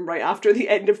baby boom right after the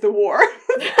end of the war.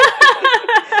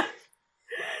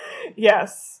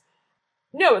 Yes.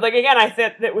 No, like again, I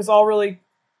thought that was all really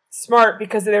smart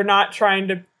because they're not trying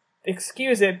to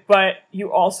excuse it, but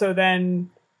you also then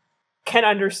can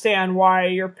understand why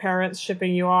your parents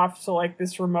shipping you off to like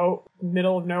this remote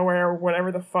middle of nowhere or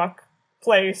whatever the fuck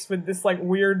place with this like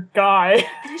weird guy.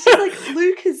 And it's just like,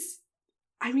 Luke is,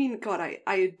 I mean, God,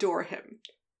 I adore him.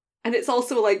 And it's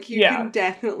also like, you can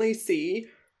definitely see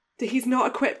that he's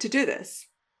not equipped to do this.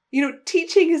 You know,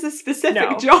 teaching is a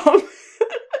specific job.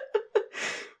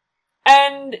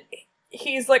 And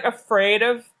he's like afraid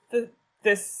of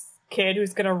this kid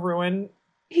who's gonna ruin.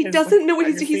 He doesn't know what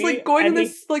he's like going on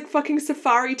this like fucking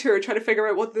safari tour trying to figure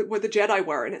out what the Jedi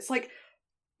were, and it's like,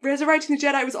 resurrecting the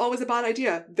Jedi was always a bad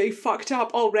idea. They fucked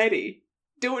up already.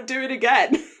 Don't do it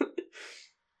again.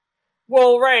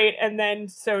 Well, right, and then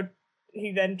so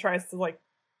he then tries to like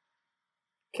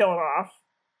kill him off,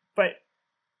 but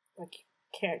like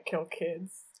can't kill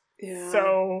kids. Yeah.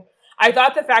 So I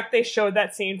thought the fact they showed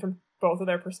that scene from both of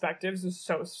their perspectives was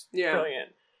so brilliant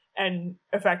and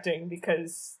affecting,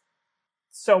 because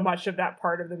so much of that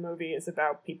part of the movie is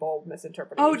about people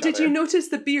misinterpreting each did other. You notice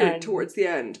the beard towards the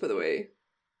end, by the way?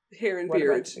 Hair and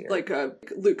beard, like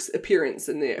Luke's appearance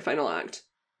in the final act.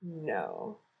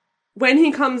 No. When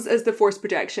he comes as the Force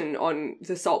projection on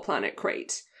the Salt Planet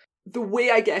crate, the way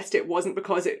I guessed it wasn't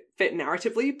because it fit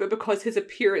narratively, but because his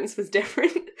appearance was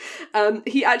different.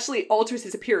 He actually alters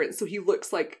his appearance so he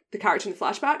looks like the character in the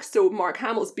flashback. So Mark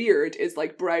Hamill's beard is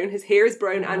like brown, his hair is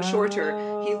brown and shorter.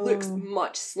 He looks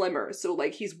much slimmer. So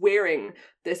like he's wearing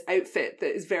this outfit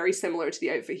that is very similar to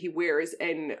the outfit he wears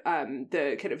in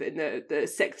the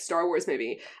sixth Star Wars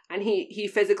movie. And he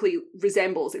physically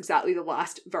resembles exactly the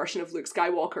last version of Luke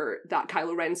Skywalker that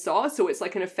Kylo Ren saw. So it's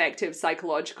like an effective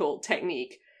psychological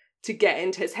technique to get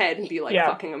into his head and be like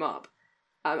fucking him up.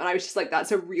 And I was just like,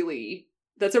 that's a really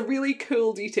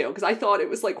cool detail, because I thought it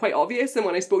was like quite obvious, and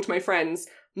when I spoke to my friends,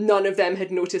 none of them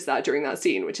had noticed that during that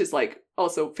scene, which is like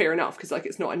also fair enough, because like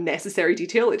it's not a necessary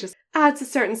detail, it just adds a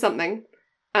certain something.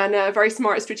 And very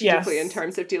smart strategically in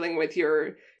terms of dealing with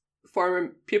your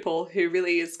former pupil who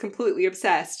really is completely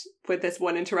obsessed with this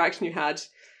one interaction you had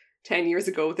 10 years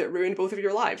ago that ruined both of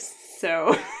your lives.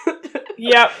 So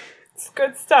yep, it's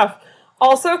good stuff.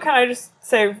 Also, can I just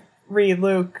say,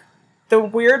 Luke, the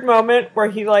weird moment where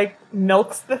he, like,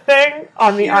 milks the thing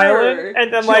on the island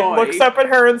and then, like, looks up at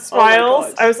her and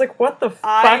smiles. I was like, what the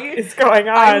fuck is going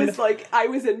on? I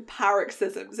was in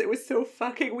paroxysms. It was so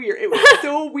fucking weird. It was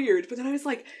so weird. But then I was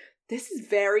like, this is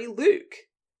very Luke.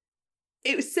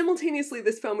 It was simultaneously,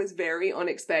 this film is very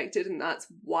unexpected, and that's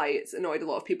why it's annoyed a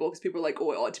lot of people, because people are like,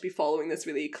 oh, it ought to be following this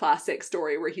really classic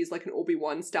story where he's like an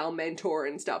Obi-Wan style mentor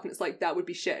and stuff, and it's like, that would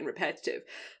be shit and repetitive.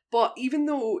 But even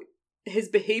though his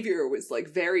behavior was like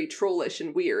very trollish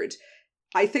and weird,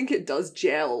 I think it does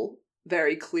gel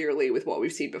very clearly with what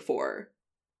we've seen before.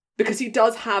 Because he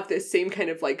does have this same kind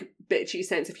of like bitchy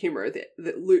sense of humor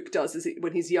that Luke does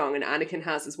when he's young, and Anakin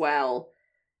has as well.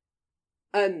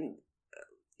 And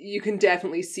you can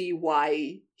definitely see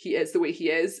why he is the way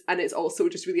he is, and it's also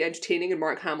just really entertaining, and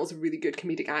Mark Hamill's a really good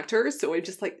comedic actor, so I'm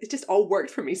just like, it just all worked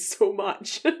for me so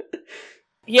much.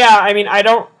 Yeah, I mean,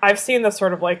 I've seen this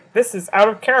sort of like, this is out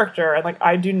of character, and like,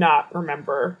 I do not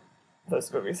remember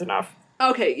those movies enough.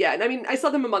 Okay, yeah, and I mean, I saw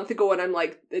them a month ago, and I'm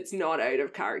like, it's not out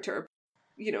of character.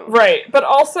 you know. Right. But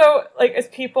also, like, as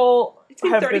people It's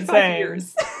been have 35 been saying,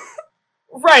 years.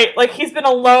 right, like, he's been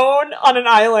alone on an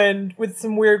island with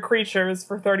some weird creatures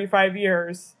for 35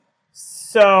 years.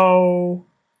 So,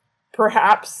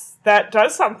 perhaps that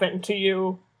does something to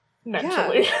you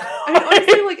mentally. Yeah. I mean,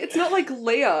 honestly, like, it's not like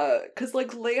Leia, because,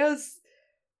 like, Leia's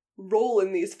role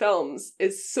in these films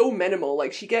is so minimal.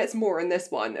 Like, she gets more in this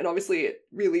one, and obviously it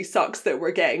really sucks that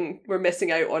we're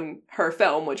missing out on her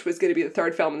film, which was going to be the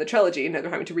third film in the trilogy, and now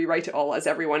they're having to rewrite it all, as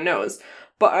everyone knows.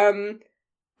 But,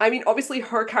 I mean, obviously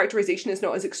her characterization is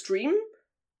not as extreme,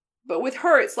 but with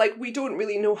her, it's like, we don't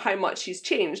really know how much she's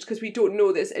changed, because we don't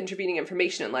know this intervening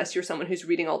information unless you're someone who's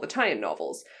reading all the tie-in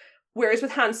novels. Whereas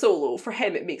with Han Solo, for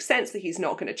him, it makes sense that he's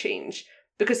not going to change,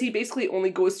 because he basically only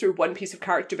goes through one piece of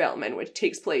character development, which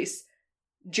takes place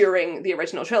during the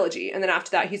original trilogy, and then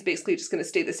after that, he's basically just going to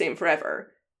stay the same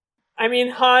forever. I mean,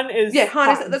 Han is... Yeah,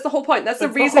 Han fun. is... That's the whole point. That's the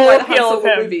That's reason the why whole the Han appeal of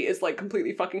Solo him. movie is, like,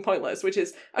 completely fucking pointless, which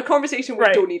is a conversation we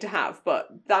Right. don't need to have, but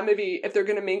that movie, if they're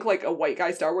going to make, like, a white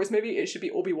guy Star Wars movie, it should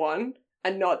be Obi-Wan,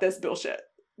 and not this bullshit.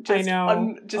 Just I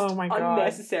know. just Oh my God.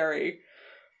 unnecessary.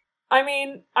 I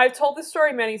mean, I've told this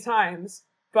story many times,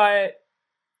 but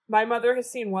my mother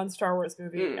has seen one Star Wars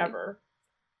movie ever.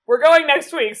 We're going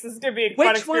next week, so this is going to be a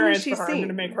fun Which one has experience she for her. I'm going to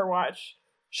seen? make her watch.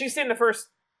 She's seen the first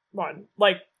one,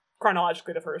 like,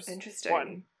 chronologically the first Interesting.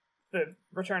 one. The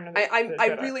Return of the I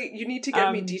Jedi. really, you need to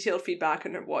give me Um, detailed feedback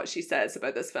on what she says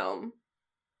about this film.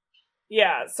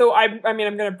 Yeah, so I mean,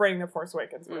 I'm going to bring The Force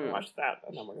Awakens. We're going to watch that,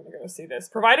 and then we're going to go see this.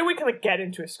 Provided we can, like, get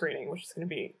into a screening, which is going to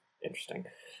be interesting.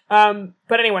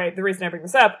 But anyway, the reason I bring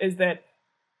this up is that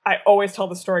I always tell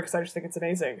the story because I just think it's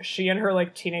amazing. She and her,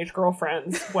 like, teenage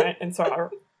girlfriends went and saw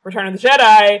Return of the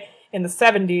Jedi in the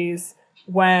 70s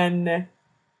when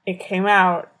it came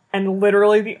out, and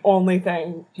literally the only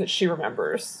thing that she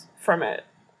remembers from it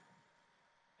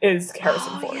is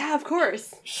Harrison Ford. Yeah, of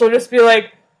course. She'll just be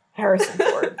like, Harrison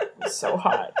Ford was so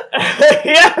hot.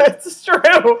 Yeah, it's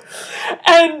true.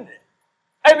 And,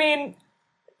 I mean,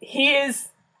 he is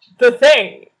the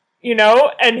thing, you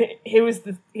know? And he was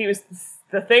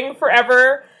the thing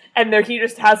forever, and there he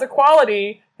just has a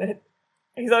quality that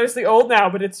he's obviously old now,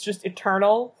 but it's just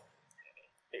eternal.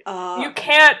 You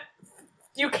can't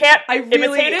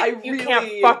imitate it. You can't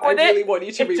fuck with it. I really want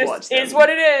you to It rewatch just them. is what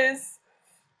it is.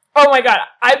 Oh my god,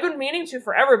 I've been meaning to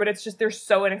forever, but it's just they're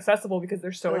so inaccessible because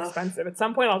they're so expensive. At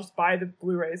some point, I'll just buy the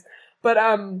Blu-rays. But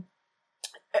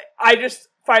I just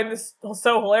find this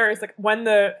so hilarious. Like when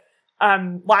the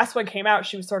last one came out,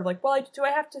 she was sort of like, "Well, do I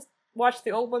have to watch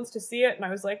the old ones to see it?" And I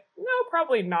was like, "No,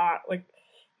 probably not. Like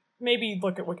maybe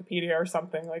look at Wikipedia or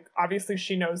something." Like obviously,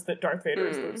 she knows that Darth Vader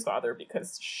is Luke's father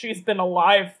because she's been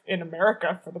alive in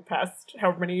America for the past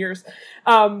however many years.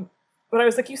 But I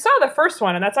was like, you saw the first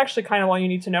one, and that's actually kind of all you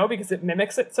need to know because it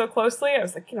mimics it so closely. I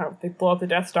was like, you know, they blow up the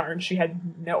Death Star, and she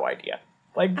had no idea.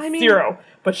 Like, zero.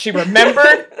 But she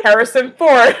remembered Harrison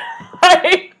Ford.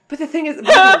 Like, but the thing is,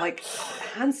 like,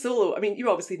 Han Solo, I mean, you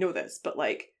obviously know this, but,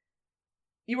 like,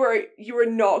 you are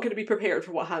not going to be prepared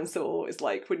for what Han Solo is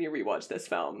like when you rewatch this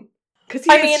film. Because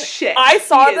he is shit. I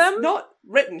saw he them. Is not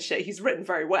written shit. He's written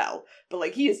very well. But,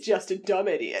 like, he is just a dumb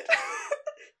idiot.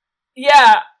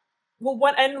 Yeah. Well,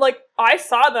 I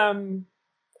saw them,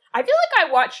 I feel like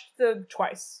I watched them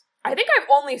twice. I think I've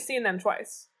only seen them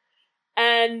twice.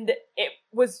 And it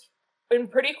was in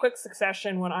pretty quick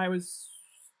succession when I was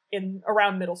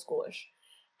around middle schoolish.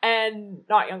 And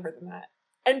not younger than that.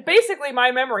 And basically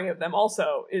my memory of them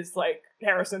also is, like,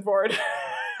 Harrison Ford.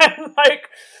 And, like,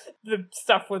 the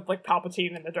stuff with, like,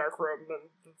 Palpatine in the dark room and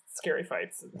the scary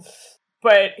fights.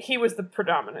 But he was the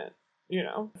predominant, you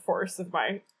know, force of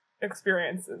my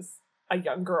experiences. A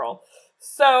young girl.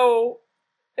 So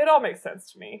it all makes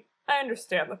sense to me. I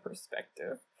understand the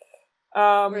perspective.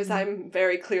 Whereas I'm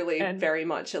very clearly very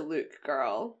much a Luke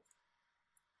girl.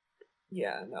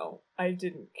 Yeah, no. I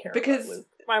didn't care because about Luke.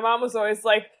 My mom was always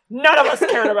like, none of us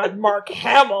cared about Mark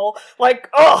Hamill. Like,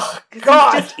 oh,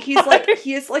 God. He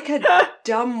is like a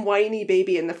dumb, whiny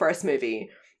baby in the first movie.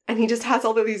 And he just has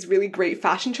all of these really great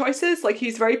fashion choices. Like,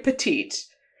 he's very petite.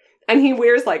 And he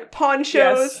wears, like,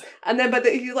 ponchos, and then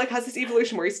he, like, has this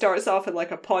evolution where he starts off in,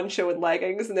 like, a poncho and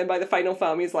leggings, and then by the final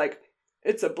film, he's like,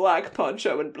 it's a black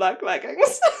poncho and black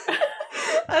leggings. And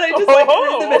I just, like,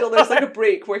 in the middle, there's, like, a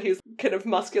break where he's kind of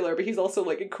muscular, but he's also,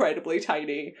 like, incredibly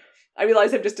tiny. I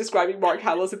realize I'm just describing Mark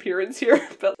Hamill's appearance here,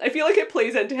 but I feel like it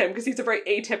plays into him, because he's a very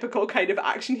atypical kind of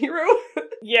action hero.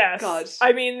 Yes. God.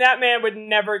 I mean, that man would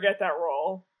never get that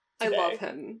role today. I love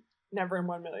him. Never in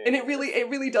 1 million. And it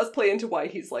really does play into why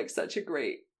he's, like, such a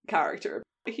great character.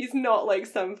 He's not, like,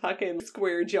 some fucking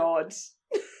square-jawed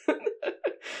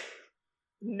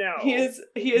No. He is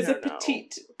a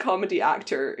petite comedy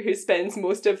actor who spends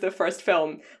most of the first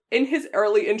film. In his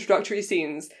early introductory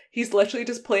scenes, he's literally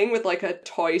just playing with like a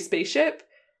toy spaceship.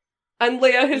 And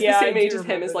Leia, who's the same age as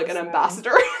him, is like an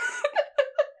ambassador.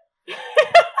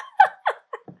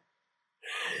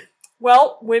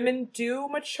 Well, women do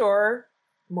mature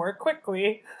more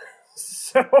quickly.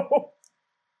 So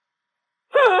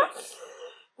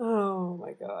oh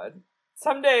my god.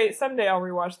 Someday I'll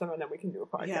rewatch them and then we can do a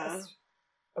podcast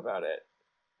about it.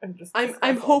 And just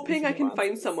I'm hoping I can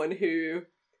find someone who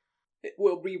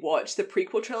will rewatch the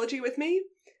prequel trilogy with me.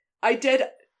 I did.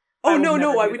 Oh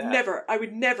no, I would never ask you.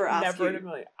 Never in a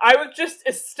million. I was just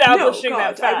establishing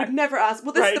that fact. I would never ask.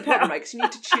 Well, this is the problem, right? Because you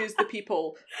need to choose the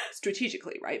people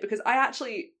strategically, right? Because I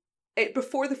actually,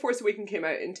 before The Force Awakens came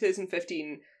out in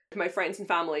 2015, my friends and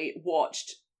family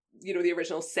watched, the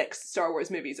original 6 Star Wars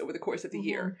movies over the course of the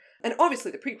year. And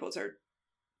obviously the prequels are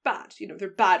bad. They're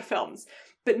bad films.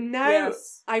 But now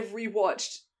I've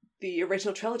rewatched the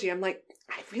original trilogy. I'm like,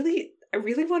 I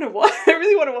really want to watch. I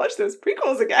really want to watch those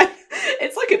prequels again.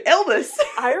 It's like an illness.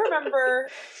 I remember.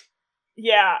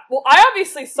 Yeah. Well, I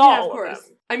obviously saw all of them.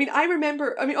 I mean,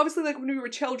 obviously, like when we were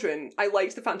children, I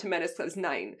liked The Phantom Menace because I was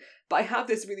 9. But I have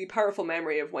this really powerful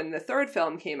memory of when the 3rd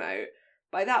film came out.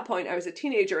 By that point, I was a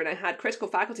teenager and I had critical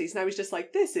faculties, and I was just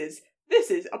like, this is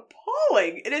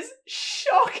appalling. It is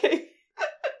shocking.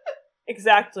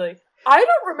 Exactly. I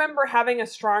don't remember having a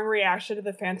strong reaction to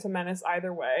The Phantom Menace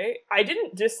either way. I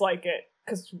didn't dislike it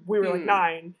because we were like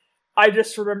 9. I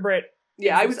just remember it.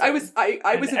 Yeah, I was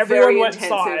a very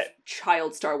intensive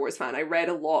child Star Wars fan. I read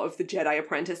a lot of the Jedi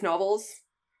Apprentice novels.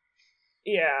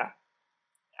 Yeah.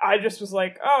 I just was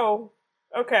like, oh,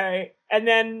 okay. And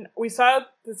then we saw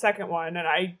the second one, and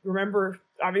I remember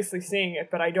obviously seeing it,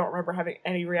 but I don't remember having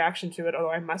any reaction to it,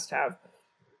 although I must have.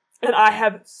 And I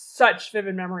have such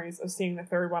vivid memories of seeing the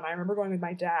 3rd one. I remember going with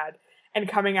my dad and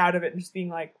coming out of it and just being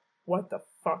like, what the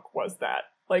fuck was that?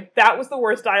 Like, that was the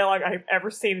worst dialogue I've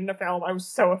ever seen in a film. I was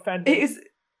so offended. It is.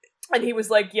 And he was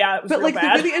like, yeah, it was real bad. But, like,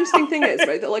 the really interesting thing is,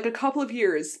 right, that, like, a couple of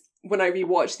years when I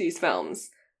rewatch these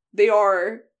films, they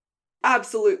are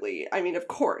absolutely, I mean, of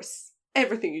course,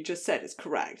 everything you just said is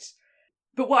correct.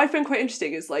 But what I found quite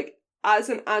interesting is, like, as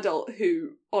an adult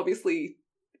who obviously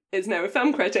is now a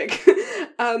film critic,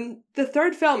 the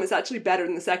 3rd film is actually better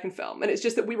than the 2nd film, and it's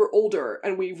just that we were older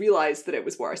and we realised that it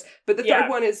was worse. But the third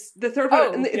one,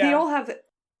 and they all have,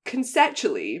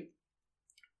 conceptually,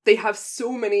 they have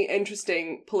so many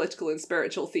interesting political and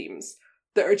spiritual themes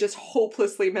that are just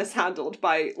hopelessly mishandled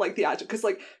by, like, the actor. Because,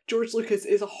 like, George Lucas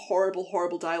is a horrible,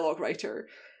 horrible dialogue writer,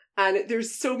 and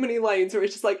there's so many lines where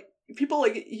it's just like, people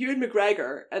like Ewan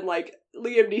McGregor and, like,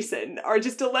 Liam Neeson are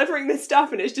just delivering this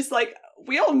stuff, and it's just like,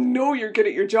 we all know you're good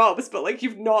at your jobs, but, like,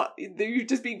 you've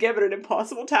just been given an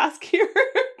impossible task here.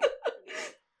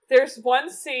 There's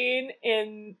one scene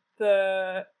in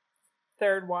the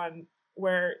 3rd one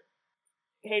where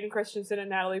Hayden Christensen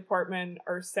and Natalie Portman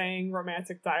are saying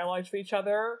romantic dialogue to each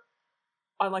other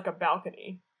on, like, a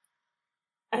balcony.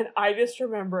 And I just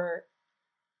remember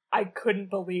I couldn't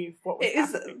believe what was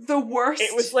happening. It is the worst.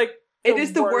 It was like it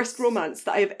is the worst romance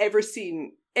that I have ever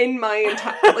seen in my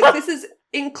entire... Like, this is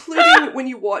including when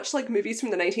you watch, like, movies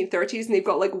from the 1930s and they've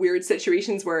got, like, weird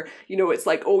situations where, it's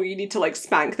like, oh, you need to, like,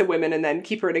 spank the women and then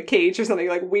keep her in a cage or something,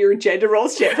 like, weird gender role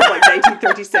shit from, like,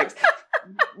 1936.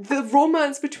 The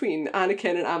romance between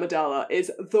Anakin and Amidala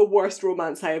is the worst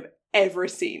romance I have ever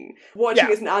seen. Watching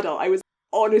as an adult, I was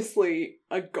honestly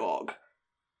agog.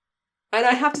 And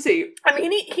I have to say... I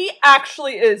mean, he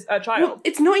actually is a child. Well,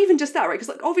 it's not even just that, right? Because,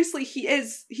 like, obviously he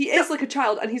is like, a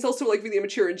child, and he's also, like, really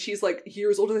immature, and she's, like,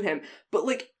 years older than him. But,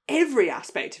 like, every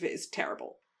aspect of it is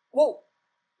terrible. Well,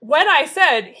 when I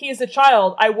said he is a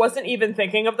child, I wasn't even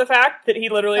thinking of the fact that he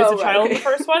literally is a child in the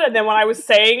first one. And then when I was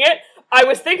saying it, I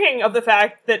was thinking of the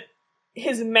fact that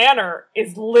his manner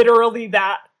is literally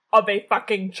that of a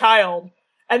fucking child.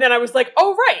 And then I was like,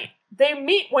 oh, right. They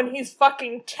meet when he's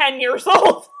fucking 10 years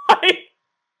old. Like,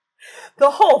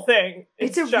 the whole thing.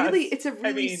 It's a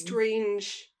really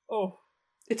strange... Oh.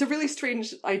 It's a really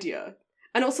strange idea.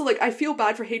 And also, like, I feel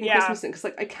bad for Hayden Christensen, because,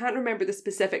 like, I can't remember the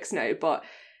specifics now, but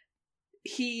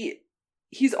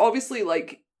he's obviously,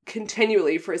 like,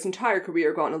 continually, for his entire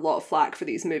career, gotten a lot of flack for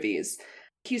these movies.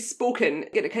 He's spoken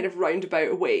in a kind of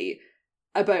roundabout way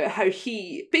about how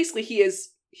he's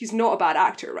not a bad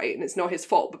actor, right? And it's not his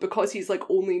fault, but because he's, like,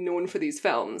 only known for these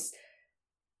films,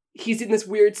 he's in this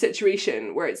weird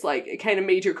situation where it's like, it kind of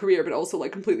made your career, but also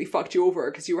like completely fucked you over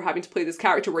because you were having to play this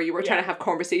character where you were trying to have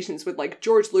conversations with like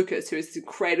George Lucas, who is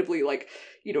incredibly like,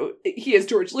 you know, he is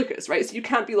George Lucas, right? So you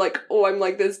can't be like, oh, I'm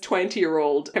like this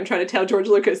 20-year-old. I'm trying to tell George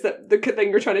Lucas that the thing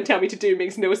you're trying to tell me to do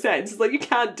makes no sense. It's like, you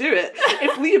can't do it.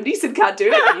 If Liam Neeson can't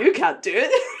do it, then you can't do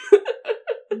it.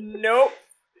 Nope.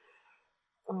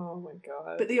 Oh my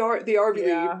god. But they are really...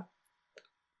 Yeah.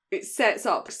 It sets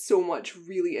up so much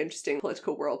really interesting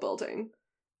political world building.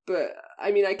 But,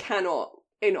 I mean, I cannot,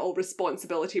 in all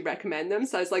responsibility, recommend them.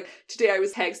 So I was like, today I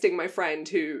was texting my friend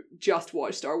who just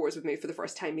watched Star Wars with me for the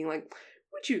first time, being like,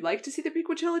 would you like to see the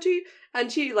prequel trilogy? And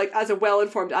she, like, as a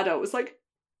well-informed adult, was like,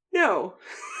 no.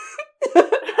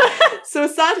 So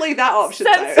sadly, that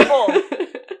option's sensible. out.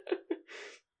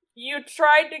 You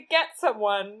tried to get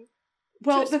someone...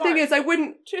 Well, the thing is, I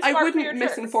wouldn't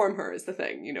misinform tricks. her is the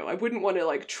thing, you know. I wouldn't want to,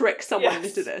 like, trick someone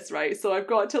into this, right? So I've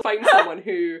got to find someone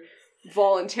who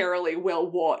voluntarily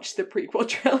will watch the prequel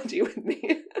trilogy with me.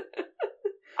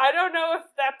 I don't know if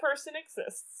that person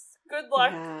exists. Good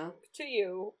luck to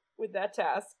you with that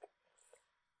task.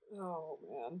 Oh,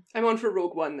 man. I'm on for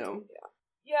Rogue One, though.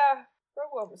 Yeah, Rogue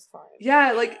One was fine.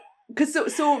 Yeah, like, because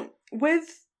so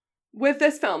with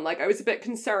this film, like, I was a bit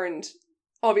concerned...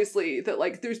 Obviously, that,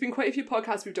 like, there's been quite a few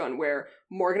podcasts we've done where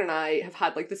Morgan and I have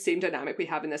had, like, the same dynamic we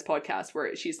have in this podcast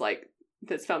where she's like,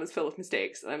 this film is full of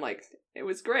mistakes. And I'm like, it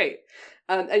was great.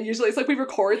 And usually it's like we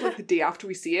record, like, the day after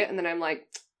we see it. And then I'm like,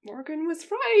 Morgan was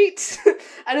right.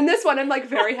 And in this one, I'm, like,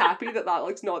 very happy that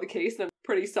like's not the case. And I'm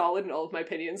pretty solid in all of my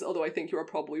opinions. Although I think you are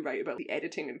probably right about the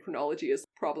editing and chronology is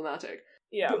problematic.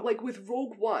 Yeah. But, like, with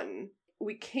Rogue One,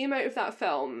 we came out of that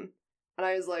film... And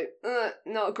I was like,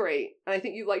 not great. And I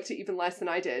think you liked it even less than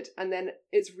I did. And then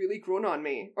it's really grown on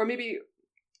me. Or maybe,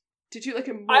 did you like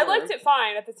it more? I liked it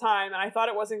fine at the time. And I thought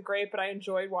it wasn't great, but I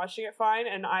enjoyed watching it fine.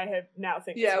 And I have now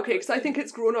think yeah, okay, because I think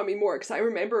it's grown on me more. Because I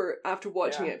remember after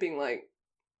watching it being like,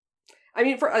 I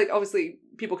mean, for like, obviously,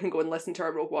 people can go and listen to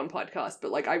our Rogue One podcast. But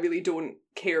like, I really don't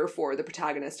care for the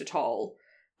protagonist at all.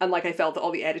 And, like, I felt that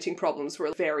all the editing problems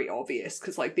were very obvious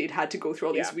because, like, they'd had to go through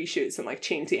all these reshoots and, like,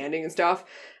 change the ending and stuff.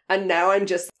 And now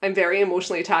I'm very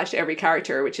emotionally attached to every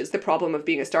character, which is the problem of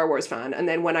being a Star Wars fan. And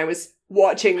then when I was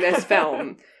watching this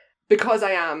film, because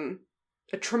I am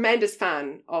a tremendous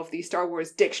fan of the Star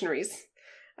Wars dictionaries,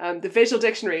 the visual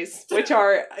dictionaries, which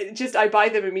are just, I buy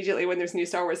them immediately when there's a new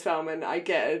Star Wars film and I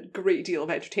get a great deal of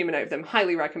entertainment out of them.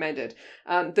 Highly recommended.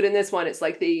 But in this one, it's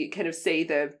like they kind of say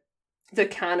the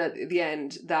can at the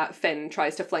end that Finn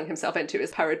tries to fling himself into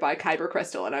is powered by a kyber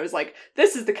crystal. And I was like,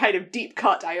 this is the kind of deep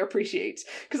cut I appreciate.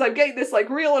 Because I'm getting this like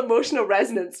real emotional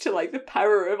resonance to like the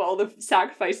power of all the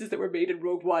sacrifices that were made in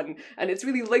Rogue One. And it's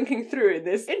really linking through in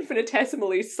this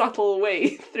infinitesimally subtle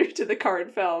way through to the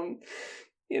current film.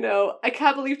 You know, I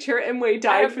can't believe Chirrut Imwe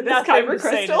died for this kyber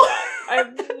crystal. I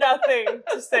have nothing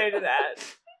to say to that.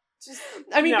 Just,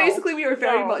 I mean, basically we are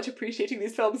very much appreciating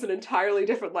these films on entirely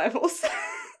different levels.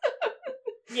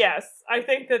 Yes, I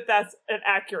think that's an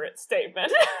accurate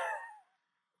statement.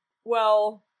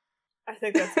 Well, I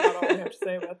think that's about all we have to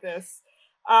say about this.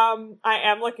 I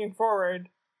am looking forward,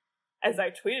 as I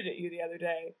tweeted at you the other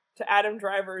day, to Adam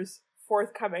Driver's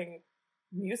forthcoming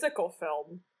musical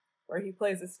film, where he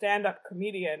plays a stand-up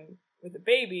comedian with a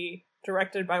baby,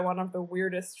 directed by one of the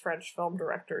weirdest French film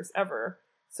directors ever.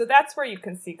 So that's where you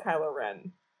can see Kylo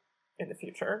Ren in the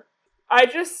future. I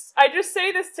just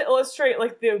say this to illustrate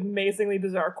like the amazingly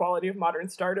bizarre quality of modern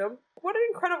stardom. What an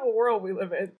incredible world we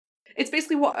live in. It's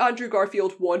basically what Andrew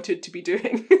Garfield wanted to be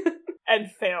doing. And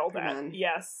failed at. Man.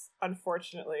 Yes,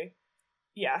 unfortunately.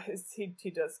 Yeah,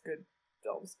 he does good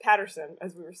films. Patterson,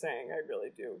 as we were saying, I really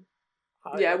do.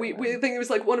 Yeah, we think it was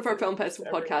like one of our film festival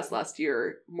podcasts last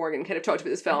year. Morgan kind of talked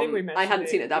about this film. I hadn't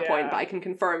seen it at that point, but I can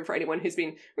confirm for anyone who's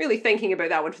been really thinking about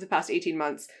that one for the past 18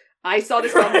 months. I saw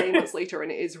this film many months later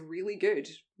and it is really good.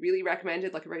 Really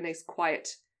recommended, like a very nice, quiet,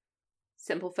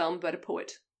 simple film about a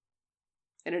poet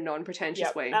in a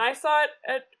non-pretentious way. And I saw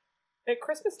it at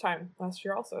Christmas time last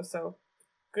year also, so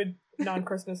good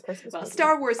non-Christmas Christmas Well, movie,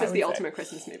 Star Wars is the ultimate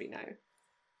Christmas movie now.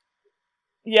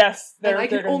 Yes. And I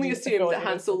can only assume that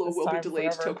Han Solo will be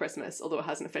delayed till Christmas, although it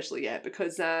hasn't officially yet,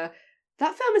 because that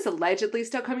film is allegedly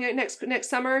still coming out next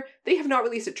summer. They have not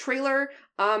released a trailer.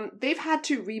 They've had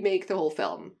to remake the whole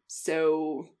film,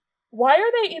 so... Why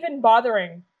are they even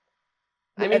bothering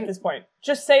at this point?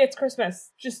 Just say it's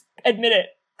Christmas. Just admit it.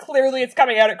 Clearly it's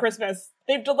coming out at Christmas.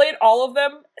 They've delayed all of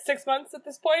them 6 months at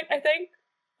this point, I think.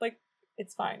 Like,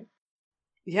 it's fine.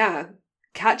 Yeah.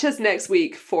 Catch us next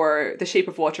week for The Shape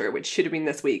of Water, which should have been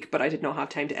this week, but I did not have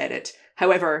time to edit.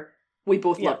 However, we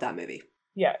both love that movie.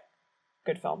 Yeah.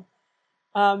 Good film.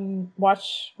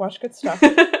 Watch good stuff.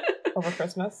 over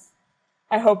Christmas.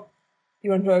 I hope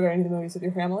you enjoy going to the movies with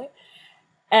your family.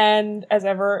 And as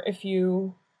ever, if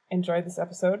you enjoyed this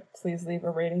episode, please leave a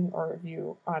rating or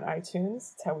review on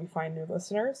iTunes. It's how we find new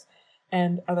listeners.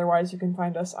 And otherwise, you can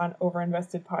find us on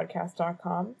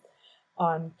overinvestedpodcast.com,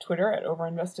 on Twitter at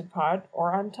overinvestedpod,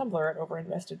 or on Tumblr at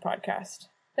overinvestedpodcast.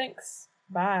 Thanks.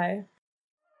 Bye.